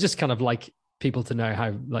 I just kind of like people to know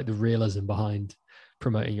how like the realism behind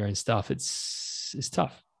promoting your own stuff. It's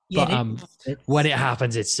tough. Yeah, but when it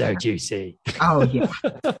happens, it's so juicy. Oh yeah.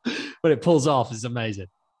 When it pulls off, it's amazing.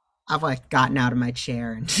 I've like gotten out of my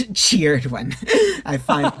chair and cheered when I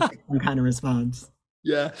find some kind of response.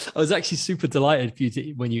 Yeah, I was actually super delighted for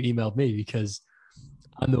you when you emailed me, because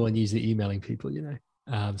I'm the one usually emailing people, so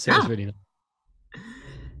it was really nice.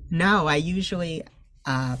 No, I usually,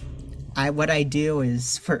 what I do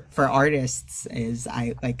is for artists is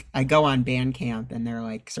I go on Bandcamp, and there are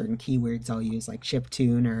like certain keywords I'll use, like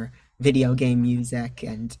chiptune or video game music,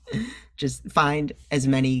 and just find as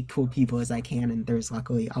many cool people as I can. And there's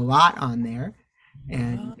luckily a lot on there.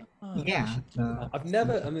 And I've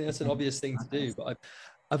never, that's an obvious thing to do, but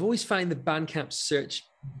I've always found the Bandcamp search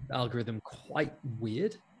algorithm quite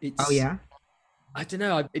weird. I don't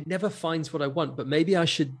know. It never finds what I want, but maybe I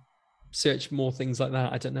should search more things like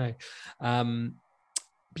that. I don't know. But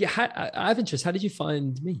yeah, I have interest. How did you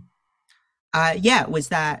find me? It was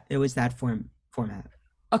that format.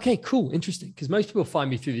 Okay, cool. Interesting. Because most people find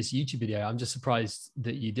me through this YouTube video. I'm just surprised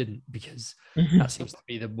that you didn't, because that seems to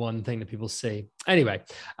be the one thing that people see. Anyway,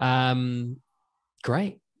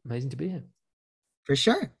 great. Amazing to be here. For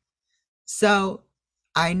sure. So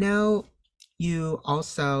I know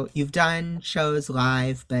you've done shows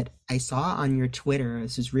live, but I saw on your Twitter,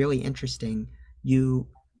 this is really interesting, you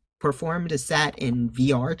performed a set in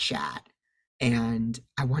VR chat. And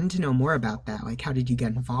I wanted to know more about that. Like, how did you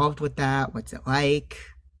get involved with that? What's it like?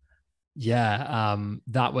 Yeah,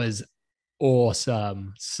 that was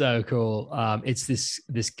awesome. So cool. It's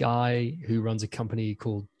this guy who runs a company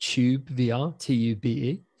called Tube VR,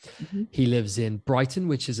 Tube. He lives in Brighton,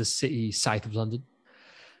 which is a city south of London.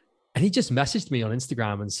 And he just messaged me on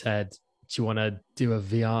Instagram and said, do you want to do a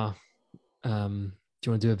VR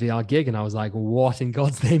gig? And I was like, what in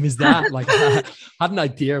God's name is that? Like, I had an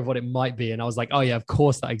idea of what it might be. And I was like, oh yeah, of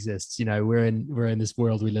course that exists. We're in this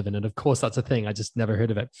world we live in. And of course that's a thing. I just never heard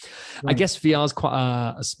of it. Right. I guess VR is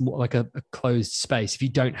quite a small, like a closed space. If you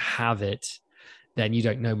don't have it, then you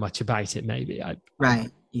don't know much about it. Maybe. Right.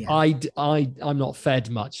 Yeah. I'm not fed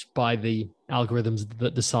much by the algorithms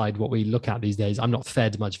that decide what we look at these days. I'm not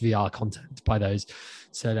fed much VR content by those.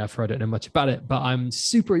 So therefore I don't know much about it, but I'm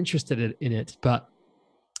super interested in it. But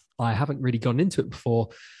I haven't really gone into it before,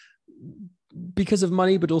 because of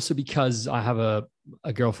money, but also because I have a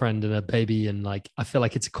girlfriend and a baby, and like I feel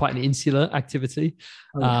like it's quite an insular activity.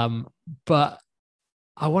 Oh, yeah. But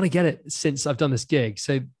I want to get it since I've done this gig.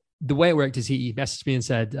 So the way it worked is he messaged me and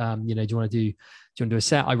said, you know, do you want to do a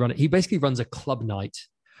set? I run it. He basically runs a club night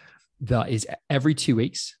that is every 2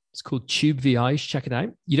 weeks. It's called Tube VR. You should check it out.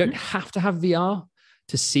 You don't have to have VR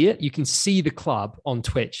to see it. You can see the club on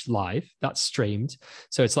Twitch live. That's streamed.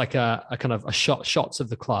 So it's like a kind of shots of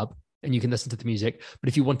the club, and you can listen to the music. But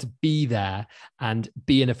if you want to be there and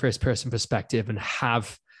be in a first person perspective and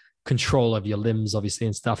have control of your limbs, obviously,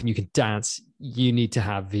 and stuff, and you can dance, you need to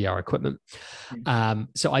have VR equipment.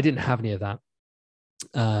 So I didn't have any of that.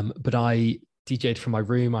 But I DJ'd from my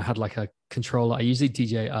room. I had like a controller. I usually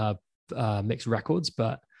DJ mix records,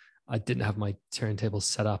 but I didn't have my turntable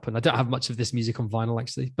set up, and I don't have much of this music on vinyl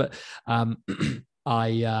actually. But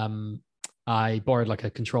I borrowed like a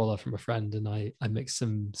controller from a friend, and I mixed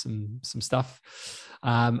some stuff,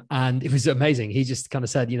 and it was amazing. He just kind of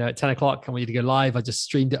said, you know, at 10 o'clock, I want you to go live. I just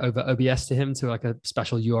streamed it over OBS to him to like a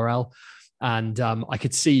special URL. And I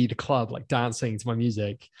could see the club like dancing to my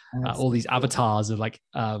music, all these avatars of like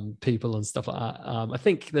people and stuff like that. I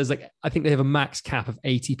think they have a max cap of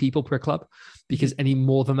 80 people per club, because any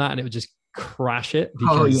more than that, and it would just crash it,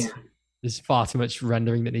 because there's far too much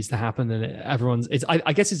rendering that needs to happen, and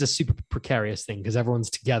I guess it's a super precarious thing because everyone's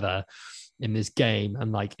together in this game,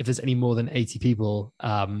 and like if there's any more than 80 people,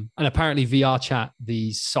 and apparently VR chat,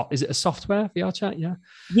 is it a software VR chat?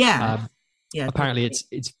 Yeah, apparently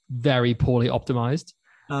it's very poorly optimized.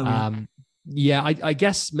 I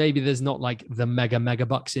guess maybe there's not like the mega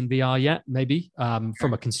bucks in VR yet, maybe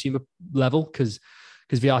from a consumer level, because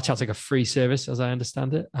VR chat's like a free service as I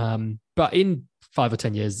understand it. But in 5 or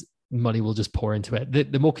 10 years, money will just pour into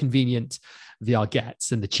it. The more convenient VR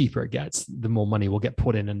gets and the cheaper it gets, the more money will get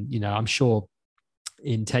put in. And, you know, I'm sure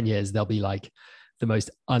in 10 years, there'll be like the most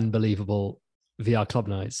unbelievable VR club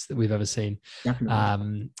nights that we've ever seen.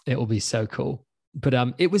 Definitely. It will be so cool. But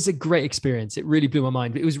it was a great experience. It really blew my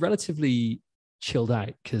mind. It was relatively chilled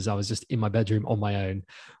out because I was just in my bedroom on my own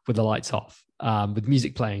with the lights off, with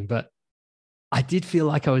music playing. But I did feel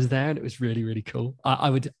like I was there, and it was really, really cool. I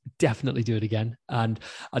would definitely do it again. And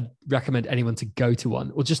I'd recommend anyone to go to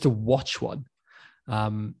one or just to watch one.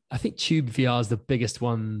 I think Tube VR is the biggest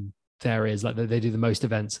one there is. Like they do the most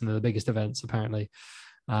events, and they're the biggest events apparently.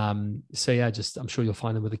 So yeah, I'm sure you'll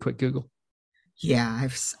find them with a quick Google. Yeah,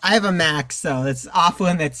 I have a Mac, so it's off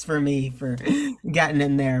limits for me for getting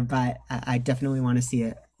in there, but I definitely want to see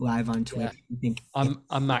it live on Twitch. Yeah. I think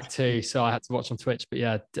I'm Mac too, so I had to watch on Twitch, but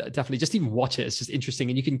yeah, definitely just even watch it. It's just interesting,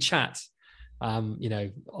 and you can chat, you know,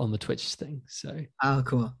 on the Twitch thing. So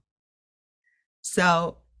cool.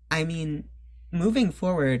 So, I mean, moving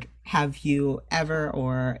forward, have you ever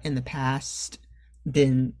or in the past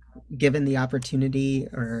been given the opportunity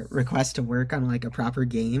or request to work on like a proper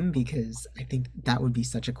game? Because I think that would be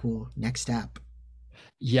such a cool next step.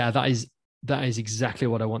 Yeah, that is exactly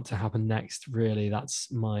what I want to happen next. Really,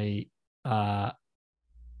 that's my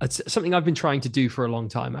it's something I've been trying to do for a long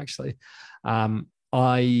time. Actually,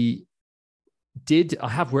 I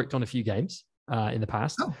have worked on a few games in the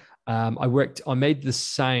past. I made the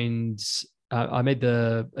sounds. I did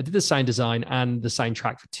the sound design and the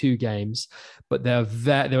soundtrack for 2 games, but they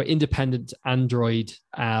were independent Android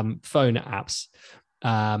phone apps,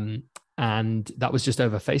 and that was just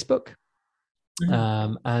over Facebook.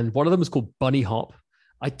 And one of them was called Bunny Hop.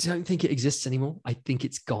 I don't think it exists anymore. I think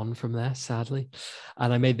it's gone from there, sadly.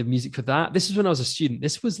 And I made the music for that. This is when I was a student.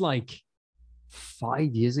 This was like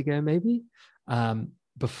 5 years ago, maybe.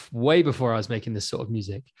 Way before I was making this sort of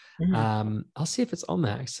music. I'll see if it's on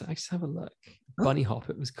there. I just have a look. Bunny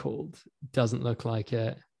Hop, it was called. Doesn't look like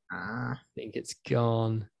it. I think it's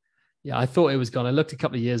gone. Yeah, I thought it was gone. I looked a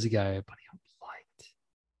couple of years ago. Bunny Hop Light.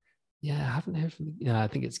 Yeah, I haven't heard from. Yeah, I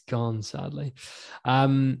think it's gone, sadly.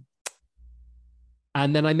 And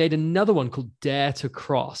then I made another one called Dare to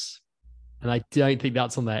Cross, and I don't think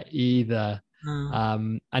that's on there either.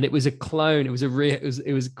 And it was a clone. It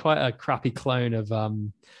was quite a crappy clone of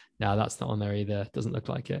no, that's not on there either. Doesn't look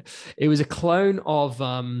like it. It was a clone of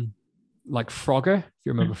like Frogger, if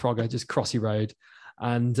you remember Frogger, just Crossy Road.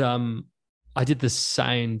 And I did the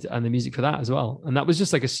sound and the music for that as well. And that was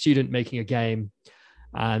just like a student making a game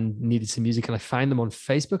and needed some music. And I found them on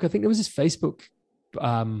Facebook. I think there was this Facebook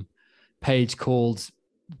page called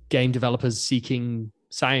Game Developers Seeking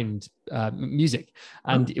Sound Music,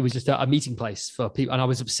 and it was just a meeting place for people, and I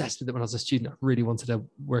was obsessed with it when I was a student. I really wanted to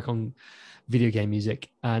work on video game music,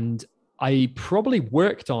 and I probably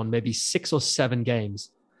worked on maybe 6 or 7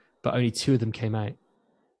 games, but only 2 of them came out.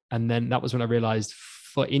 And then that was when I realized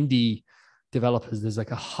for indie developers there's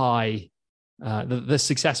like a high The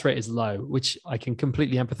success rate is low, which I can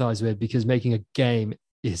completely empathize with because making a game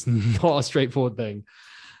is not a straightforward thing.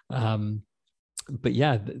 But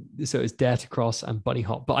yeah, so it's Dare to Cross and Bunny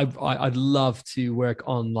Hop. But I'd love to work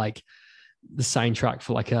on like the soundtrack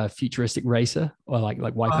for like a futuristic racer or like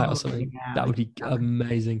Wipeout or something. Yeah, That would be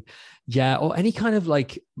amazing. Yeah, or any kind of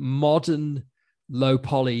like modern low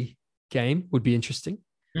poly game would be interesting.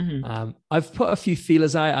 Mm-hmm. I've put a few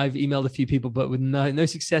feelers out. I've emailed a few people, but with no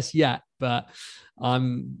success yet. But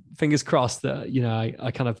I'm fingers crossed that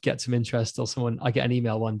I kind of get some interest, or I get an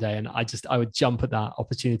email one day, and I would jump at that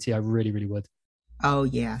opportunity. I really, really would. Oh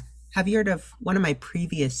yeah. Have you heard of one of my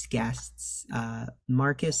previous guests,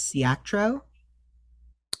 Marcus Ciactro?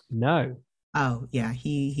 No. Oh yeah,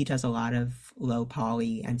 he does a lot of low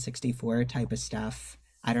poly N64 type of stuff.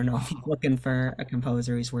 I don't know if he's looking for a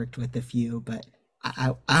composer. He's worked with a few, but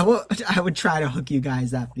I would try to hook you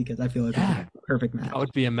guys up because I feel like it'd be a perfect match. That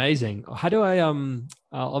would be amazing. How do I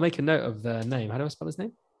I'll make a note of the name. How do I spell his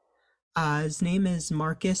name? His name is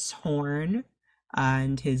Marcus Horn,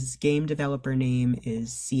 and his game developer name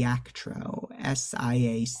is Ciactro,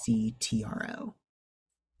 Siactro.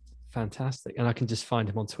 Fantastic. And I can just find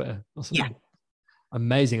him on Twitter or something. Yeah.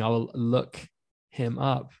 Amazing. I will look him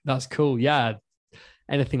up. That's cool. Yeah.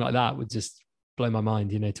 Anything like that would just blow my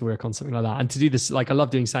mind, to work on something like that. And to do this, like I love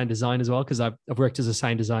doing sound design as well, because I've worked as a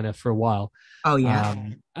sound designer for a while. Oh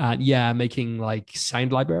yeah. Making like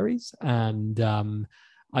sound libraries. And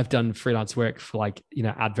I've done freelance work for like,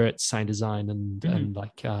 adverts, sound design and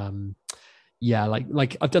like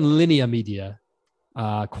I've done linear media.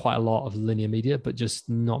 Quite a lot of linear media, but just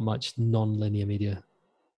not much non-linear media.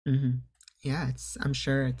 Mm-hmm. Yeah, I'm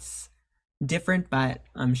sure it's different, but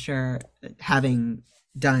I'm sure having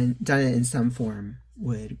done it in some form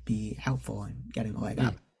would be helpful in getting a leg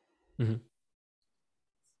up. Mm-hmm.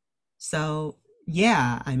 So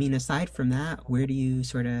yeah, I mean, aside from that, where do you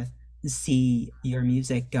sort of see your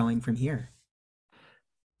music going from here?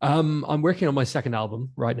 I'm working on my second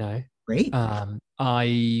album right now. Great.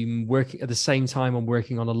 I'm working at the same time. I'm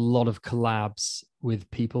working on a lot of collabs with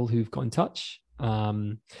people who've got in touch,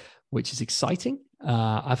 which is exciting.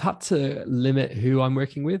 I've had to limit who I'm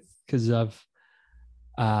working with because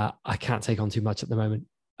I can't take on too much at the moment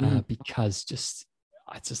because it's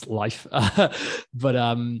just life, but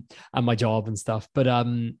and my job and stuff. But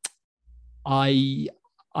I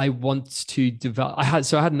want to develop. I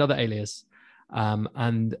had another alias,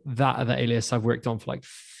 and that other alias I've worked on for like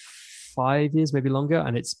 5 years, maybe longer,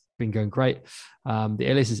 and it's been going great. The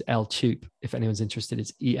alias is El Choop. If anyone's interested,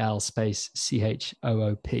 it's EL space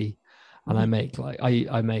CHOOP, and I make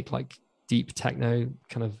like deep techno,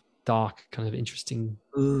 kind of dark, kind of interesting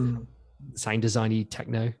sound designy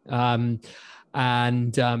techno.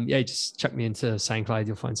 Just check me into SoundCloud,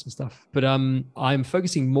 you'll find some stuff. But I'm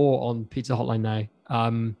focusing more on Pizza Hotline now.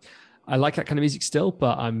 I like that kind of music still,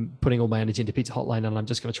 but I'm putting all my energy into Pizza Hotline, and I'm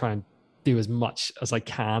just going to try and do as much as I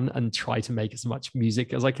can and try to make as much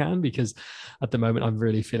music as I can, because at the moment I'm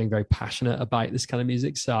really feeling very passionate about this kind of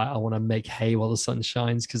music. So I want to make hay while the sun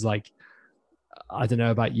shines, because like, I don't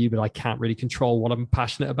know about you, but I can't really control what I'm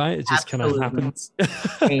passionate about. It just kind of happens.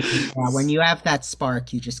 When you have that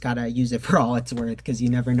spark, you just got to use it for all it's worth, because you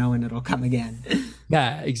never know when it'll come again.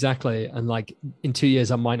 Yeah, exactly. And like in 2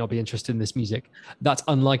 years, I might not be interested in this music. That's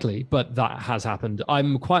unlikely, but that has happened.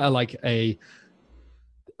 I'm quite a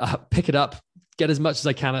pick it up, get as much as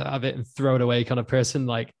I can out of it and throw it away kind of person.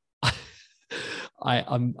 Like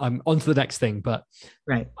I'm on to the next thing, but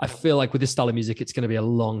right. I feel like with this style of music, it's going to be a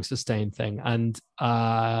long sustained thing. And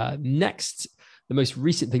next, the most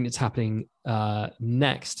recent thing that's happening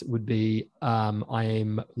next would be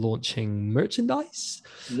I'm launching merchandise.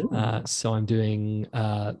 So I'm doing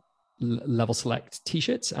Level Select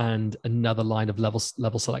t-shirts and another line of Level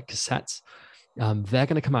Select cassettes. They're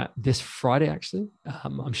going to come out this Friday, actually.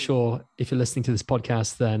 I'm sure if you're listening to this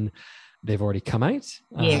podcast, then they've already come out.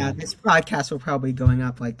 Yeah, this podcast will probably going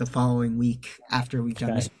up like the following week after we've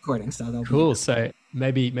done this recording. So they'll cool. So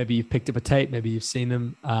maybe you've picked up a tape, maybe you've seen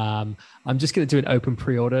them. I'm just going to do an open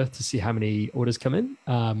pre-order to see how many orders come in.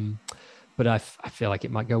 But I feel like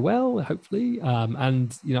it might go well, hopefully.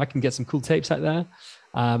 And I can get some cool tapes out there.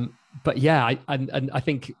 But yeah, I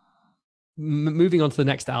think moving on to the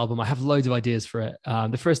next album, I have loads of ideas for it.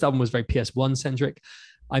 The first album was very PS1 centric.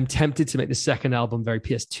 I'm tempted to make the second album very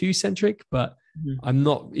PS2 centric, but I'm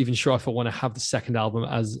not even sure if I want to have the second album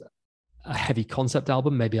as a heavy concept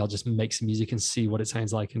album. Maybe I'll just make some music and see what it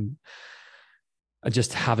sounds like and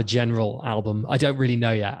just have a general album. I don't really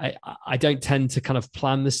know yet. I don't tend to kind of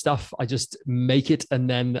plan this stuff. I just make it, and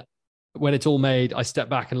then when it's all made, I step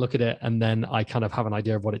back and look at it, and then I kind of have an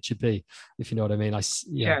idea of what it should be, if you know what I mean.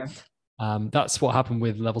 That's what happened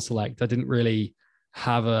with Level Select. I didn't really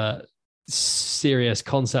have a serious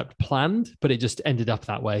concept planned, but it just ended up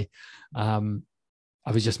that way.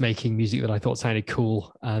 I was just making music that I thought sounded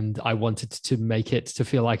cool, and I wanted to make it to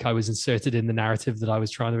feel like I was inserted in the narrative that I was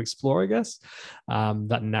trying to explore, I guess.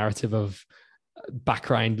 That narrative of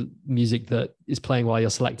background music that is playing while you're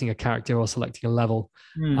selecting a character or selecting a level.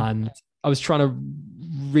 And I was trying to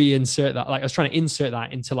reinsert that, like I was trying to insert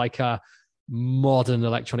that into like a modern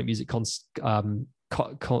electronic music construct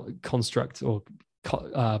or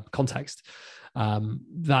context.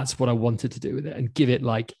 That's what I wanted to do with it and give it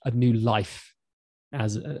like a new life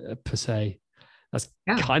as per se. That's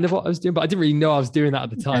kind of what I was doing, but I didn't really know I was doing that at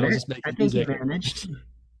the time. I was just making music. You managed.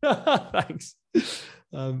 Thanks.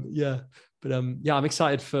 I'm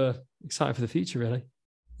excited for the future, really.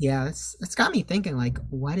 Yeah, it's got me thinking, like,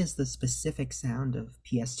 what is the specific sound of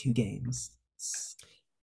PS2 games?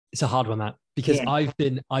 It's a hard one, that, because I've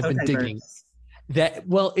been digging that.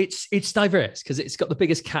 Well, it's diverse because it's got the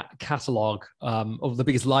biggest catalog of the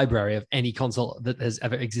biggest library of any console that has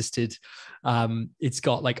ever existed. It's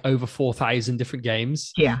got like over 4,000 different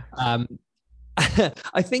games. I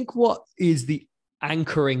think what is the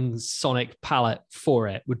anchoring sonic palette for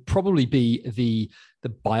it would probably be the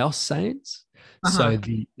BIOS sounds. So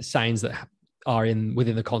the sounds that are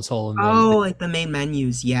within the console. And like the main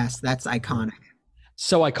menus. Yes, that's iconic.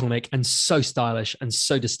 So iconic and so stylish and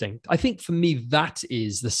so distinct. I think for me, that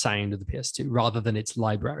is the sound of the PS2 rather than its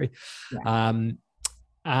library. And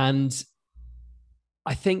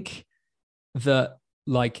I think that,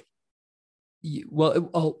 like, I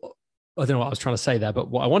don't know what I was trying to say there, but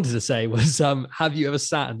what I wanted to say was, have you ever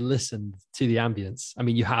sat and listened to the ambience? I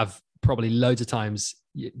mean, you have probably loads of times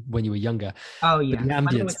when you were younger. Oh yeah, but the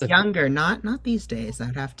ambience, when I was younger, not these days.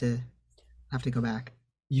 I'd have to go back.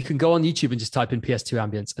 You can go on YouTube and just type in PS2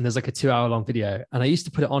 ambience, and there's like a 2-hour long video. And I used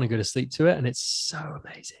to put it on and go to sleep to it, and it's so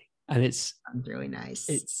amazing. And it's really nice.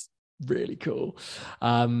 It's really cool. So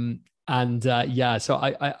I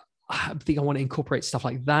think I want to incorporate stuff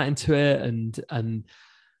like that into it, and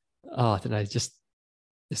I don't know, just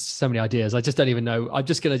there's so many ideas. I just don't even know. I'm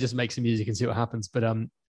just gonna make some music and see what happens. But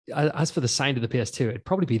as for the sound of the PS2, it'd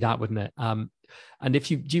probably be that, wouldn't it? And if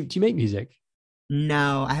do you make music?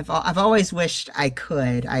 No, I've always wished I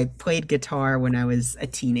could. I played guitar when I was a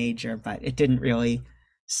teenager, but it didn't really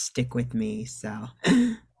stick with me. So,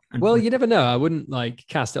 well, you never know. I wouldn't like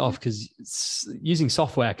cast it off, because using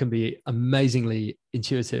software can be amazingly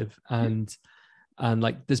intuitive, and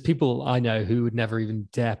like there's people I know who would never even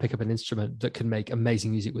dare pick up an instrument that can make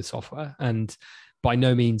amazing music with software. And by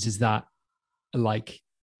no means is that like,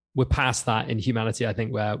 we're past that in humanity, I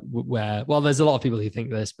think, where well, there's a lot of people who think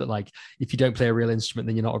this, but like, if you don't play a real instrument,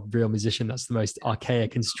 then you're not a real musician. That's the most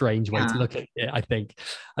archaic and strange way to look at it. I think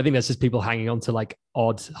that's just people hanging on to like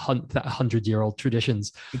odd 100-year-old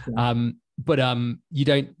traditions. But you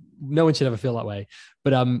don't, no one should ever feel that way.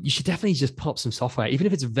 But you should definitely just pull up some software, even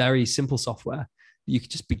if it's very simple software, you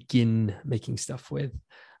could just begin making stuff with.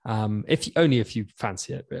 If you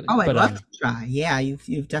fancy it, really. I'd love to try. Yeah,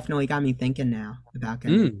 you've definitely got me thinking now about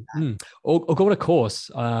getting that. Or go on a course.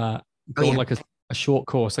 On like a short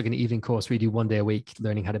course, like an evening course where you do 1 day a week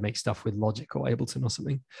learning how to make stuff with Logic or Ableton or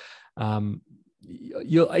something.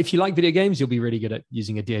 If you like video games, you'll be really good at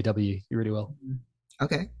using a DAW. You really will.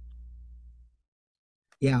 Okay.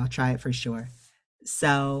 Yeah, I'll try it for sure.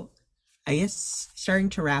 So I guess starting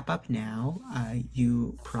to wrap up now,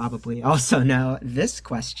 you probably also know this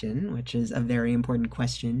question, which is a very important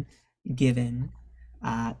question, given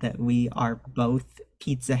that we are both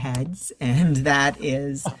pizza heads, and that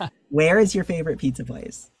is, where is your favorite pizza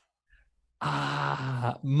place?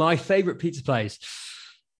 My favorite pizza place,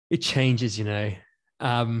 it changes,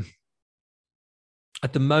 at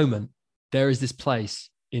the moment, there is this place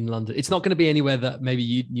in London. It's not going to be anywhere that maybe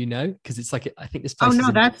you know, because it's like, I think this place. Oh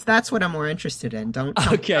no, that's what I'm more interested in. Don't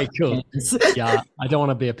okay, cool. Yeah, I don't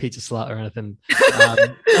want to be a pizza slut or anything.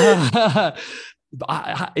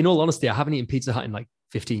 But in all honesty, I haven't eaten Pizza Hut in like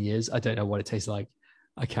 15 years. I don't know what it tastes like.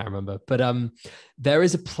 I can't remember. But there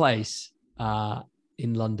is a place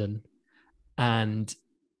in London, and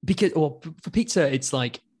for pizza, it's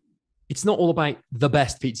like, it's not all about the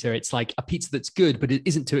best pizza. It's like a pizza that's good, but it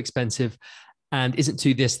isn't too expensive and isn't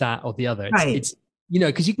too this, that, or the other. It's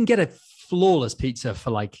because you can get a flawless pizza for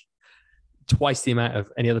like twice the amount of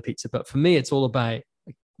any other pizza. But for me, it's all about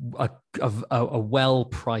a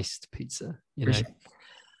well-priced pizza, Sure.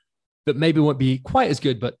 But maybe won't be quite as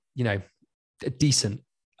good, but decent.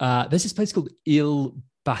 There's this place called Il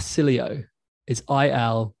Basilio. It's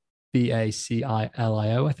ILBACILIO,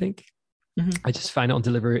 I think. Mhm. I just found it on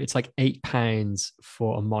delivery. It's like £8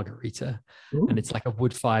 for a margarita, and Ooh. it's like a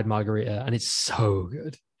wood-fired margarita, and it's so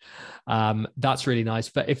good. That's really nice.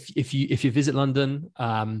 But if you visit London,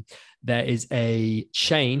 there is a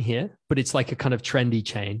chain here, but it's like a kind of trendy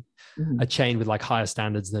chain, a Mhm. chain with like higher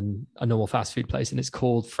standards than a normal fast food place, and it's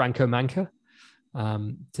called Franco Manca.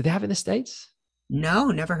 Do they have it in the States?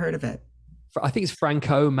 No, never heard of it. I think it's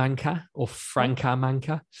Franco Manca or Oh. Franca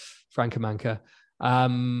Manca, Franca Manca.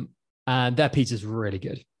 Um, and their pizza's really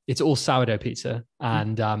good. It's all sourdough pizza, Mm.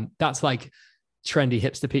 and that's like trendy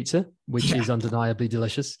hipster pizza, which Yeah. is undeniably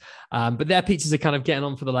delicious. But their pizzas are kind of getting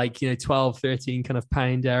on for the like, 12, 13 kind of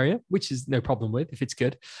pound area, which is no problem with if it's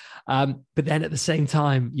good. But then at the same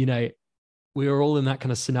time, we were all in that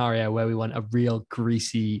kind of scenario where we want a real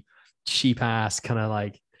greasy, cheap ass kind of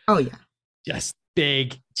like Oh yeah. just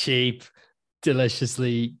big, cheap,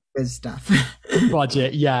 deliciously Good stuff.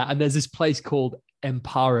 budget. Yeah. And there's this place called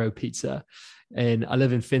Emparo Pizza. And I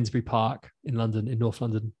live in Finsbury Park in London, in North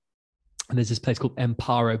London. And there's this place called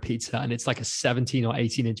Emparo Pizza, and it's like a 17 or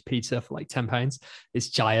 18-inch pizza for like £10. It's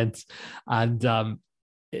giant, and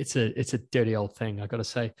it's a dirty old thing, I gotta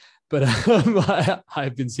say. But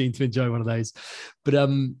I've been seen to enjoy one of those. But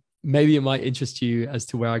maybe it might interest you as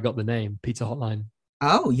to where I got the name Pizza Hotline.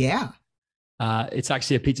 Oh yeah. It's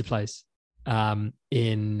actually a pizza place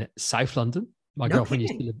in South London. My No girlfriend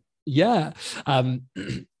used to kidding. live. Yeah.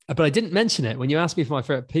 But I didn't mention it when you asked me for my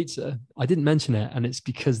favorite pizza. I didn't mention it, and it's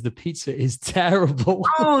because the pizza is terrible.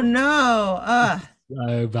 Oh no.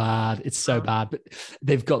 So bad. It's so bad. But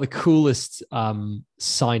they've got the coolest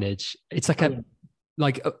signage. It's like Oh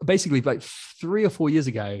yeah. basically like 3 or 4 years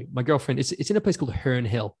ago, my girlfriend. It's in a place called Herne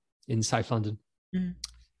Hill in South London, Mm.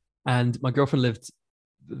 and my girlfriend lived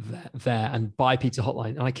there and by Pizza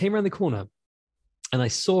Hotline, and I came around the corner and I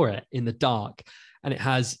saw it in the dark, and it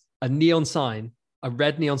has a neon sign, a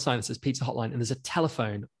red neon sign that says Pizza Hotline, and there's a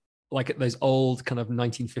telephone, like those old kind of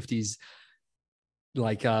 1950s,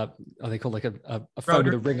 like are they called like a phone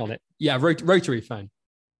with Rotor. a ring on it? Yeah, rotary phone,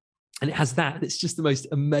 and it has that. And it's just the most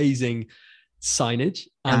amazing signage,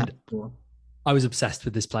 That's and cool. I was obsessed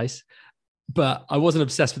with this place. But I wasn't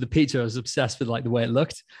obsessed with the pizza. I was obsessed with like the way it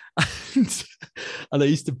looked, and, I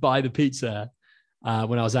used to buy the pizza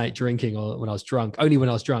when I was out drinking or when I was drunk, only when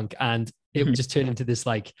I was drunk, and it would Mhm. just turn into this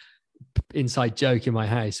like inside joke in my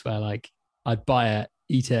house where like I'd buy it,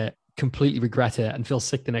 eat it, completely regret it, and feel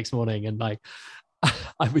sick the next morning, and like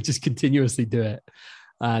I would just continuously do it,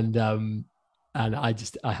 and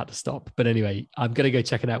I had to stop. But anyway, I'm gonna go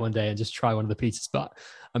check it out one day and just try one of the pizzas, but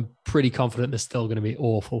I'm pretty confident they're still gonna be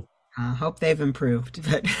awful. I hope they've improved,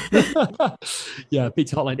 but Yeah,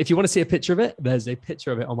 Pizza Hotline. If you want to see a picture of it, there's a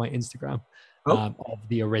picture of it on my Instagram, oh, of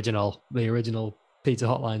the original Pizza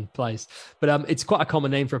Hotline place. But it's quite a common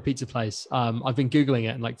name for a pizza place. I've been googling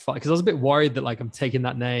it and like because I was a bit worried that like I'm taking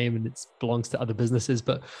that name and it belongs to other businesses,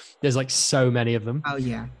 but there's like so many of them. oh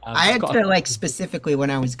yeah. I It's had got to like specifically when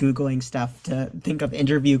I was Googling stuff to think of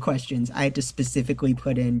interview questions, I had to specifically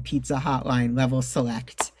put in Pizza Hotline level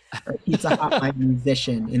select or Pizza Hotline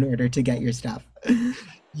musician in order to get your stuff.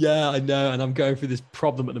 Yeah, I know, and I'm going through this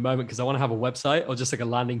problem at the moment because I want to have a website or just like a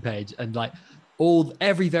landing page, and like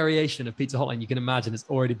every variation of Pizza Hotline you can imagine has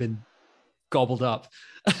already been gobbled up.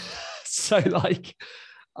 So like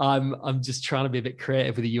I'm just trying to be a bit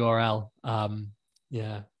creative with the URL.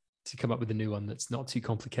 Yeah, to come up with a new one that's not too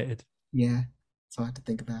complicated. Yeah. It's a lot to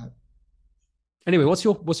think about. Anyway, what's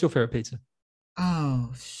your favorite pizza?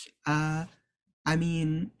 Oh, I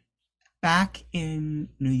mean, back in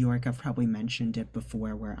New York, I've probably mentioned it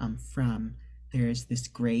before where I'm from. There's this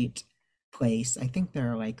great place. I think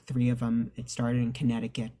there are like three of them. It started in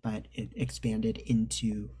Connecticut, but it expanded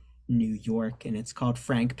into New York, and it's called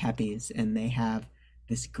Frank Pepe's. And they have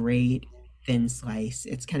this great thin slice.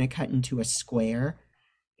 It's kind of cut into a square,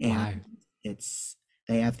 and Wow, it's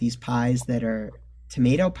they have these pies that are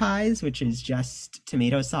tomato pies, which is just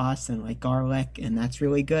tomato sauce and like garlic, and that's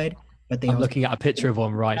really good. But they I'm also looking at a picture of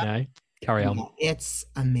one right now. Carry on. yeah, it's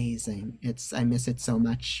amazing. I miss it so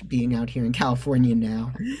much being out here in California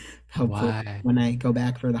now. Hopefully, Wow. when I go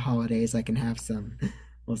back for the holidays, I can have some.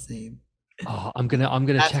 We'll see. Oh, I'm gonna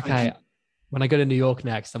That's check my out when I go to New York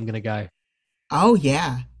next. I'm gonna go. oh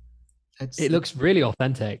yeah, It looks really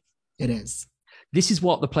authentic. it is. This is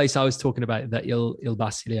what the place I was talking about, that Il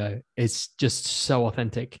Basilio, is just so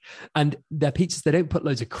authentic. And their pizzas, they don't put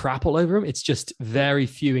loads of crap all over them. It's just very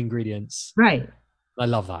few ingredients. Right. I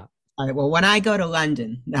love that. All right. Well, when I go to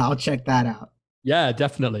London, I'll check that out. Yeah,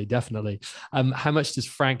 definitely, definitely. How much does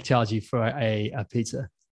Frank charge you for a pizza?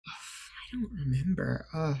 I don't remember.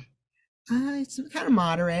 It's kind of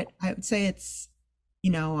moderate. I would say it's,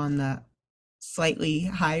 on the slightly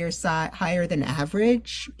higher than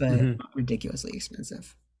average, but Mhm. not ridiculously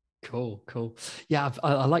expensive. Cool, cool. Yeah,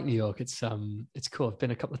 I like New York. It's cool. I've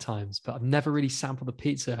been a couple of times, but I've never really sampled the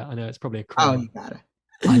pizza. I know it's probably a Oh, you crime. gotta.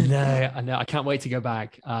 I know, I know. I can't wait to go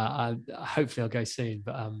back. Hopefully I'll go soon.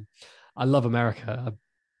 But I love America.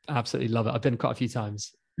 I absolutely love it. I've been quite a few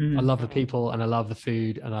times. I Mhm. love the people and I love the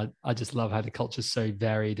food, and I just love how the culture's so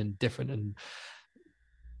varied and different, and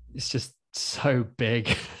it's just so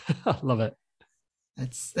big. I love it.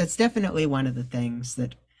 That's definitely one of the things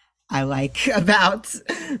that I like about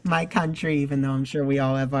my country, even though I'm sure we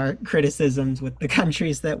all have our criticisms with the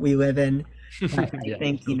countries that we live in. But I Yeah,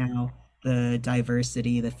 think, sure. the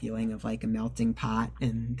diversity, the feeling of like a melting pot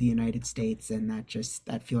in the United States, and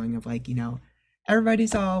that feeling of like,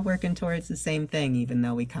 everybody's all working towards the same thing, even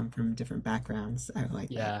though we come from different backgrounds. I like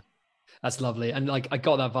that. Yeah, that's lovely. And like I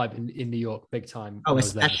got that vibe in New York big time Oh, when I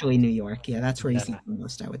was there. especially New York. Yeah, that's where you see Yeah, it the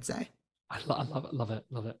most, I would say. I love it, love it,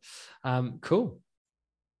 love it. Cool.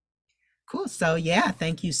 Cool. So, yeah,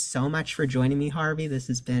 thank you so much for joining me, Harvey. This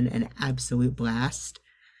has been an absolute blast.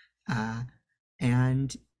 Uh,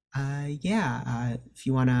 and yeah, if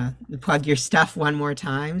you want to plug your stuff one more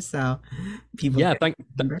time, so people Yeah, can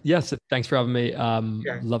remember. yes, thanks for having me.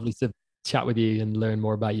 Sure. Lovely to chat with you and learn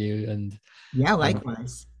more about you and Yeah, um,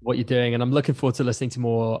 likewise. what you're doing. And I'm looking forward to listening to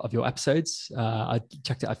more of your episodes. I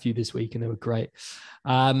checked out a few this week and they were great.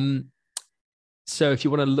 Um, so if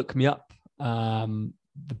you want to look me up,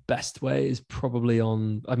 the best way is probably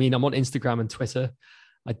I mean, I'm on Instagram and Twitter.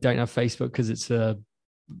 I don't have Facebook because it's a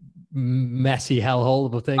messy hellhole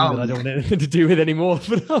of a thing Oh, that I don't yeah. want anything to do with anymore.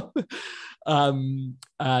 So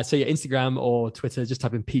yeah, Instagram or Twitter, just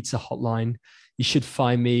type in Pizza Hotline. You should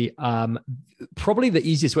find me. Probably the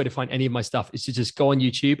easiest way to find any of my stuff is to just go on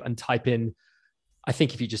YouTube and type in. I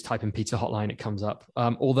think if you just type in Pizza Hotline, it comes up.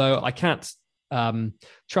 Although I can't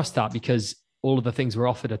trust that because all of the things we're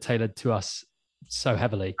offered are tailored to us so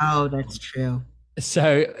heavily. Oh, that's true.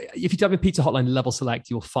 So if you type in Pizza Hotline Level Select,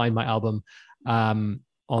 you'll find my album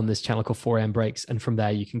on this channel called 4am Breaks, and from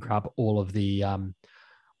there you can grab all of the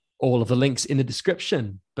links in the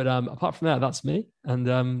description. But apart from that, that's me.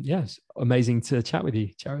 And yes, amazing to chat with you,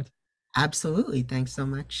 Jared. Absolutely. Thanks so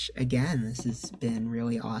much again. This has been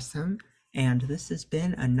really awesome. And this has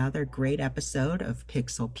been another great episode of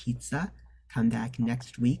Pixel Pizza. Come back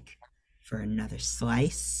next week for another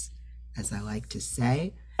slice, as I like to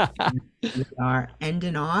say. And we are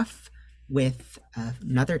ending off with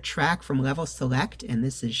another track from Level Select, and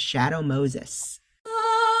this is Shadow Moses.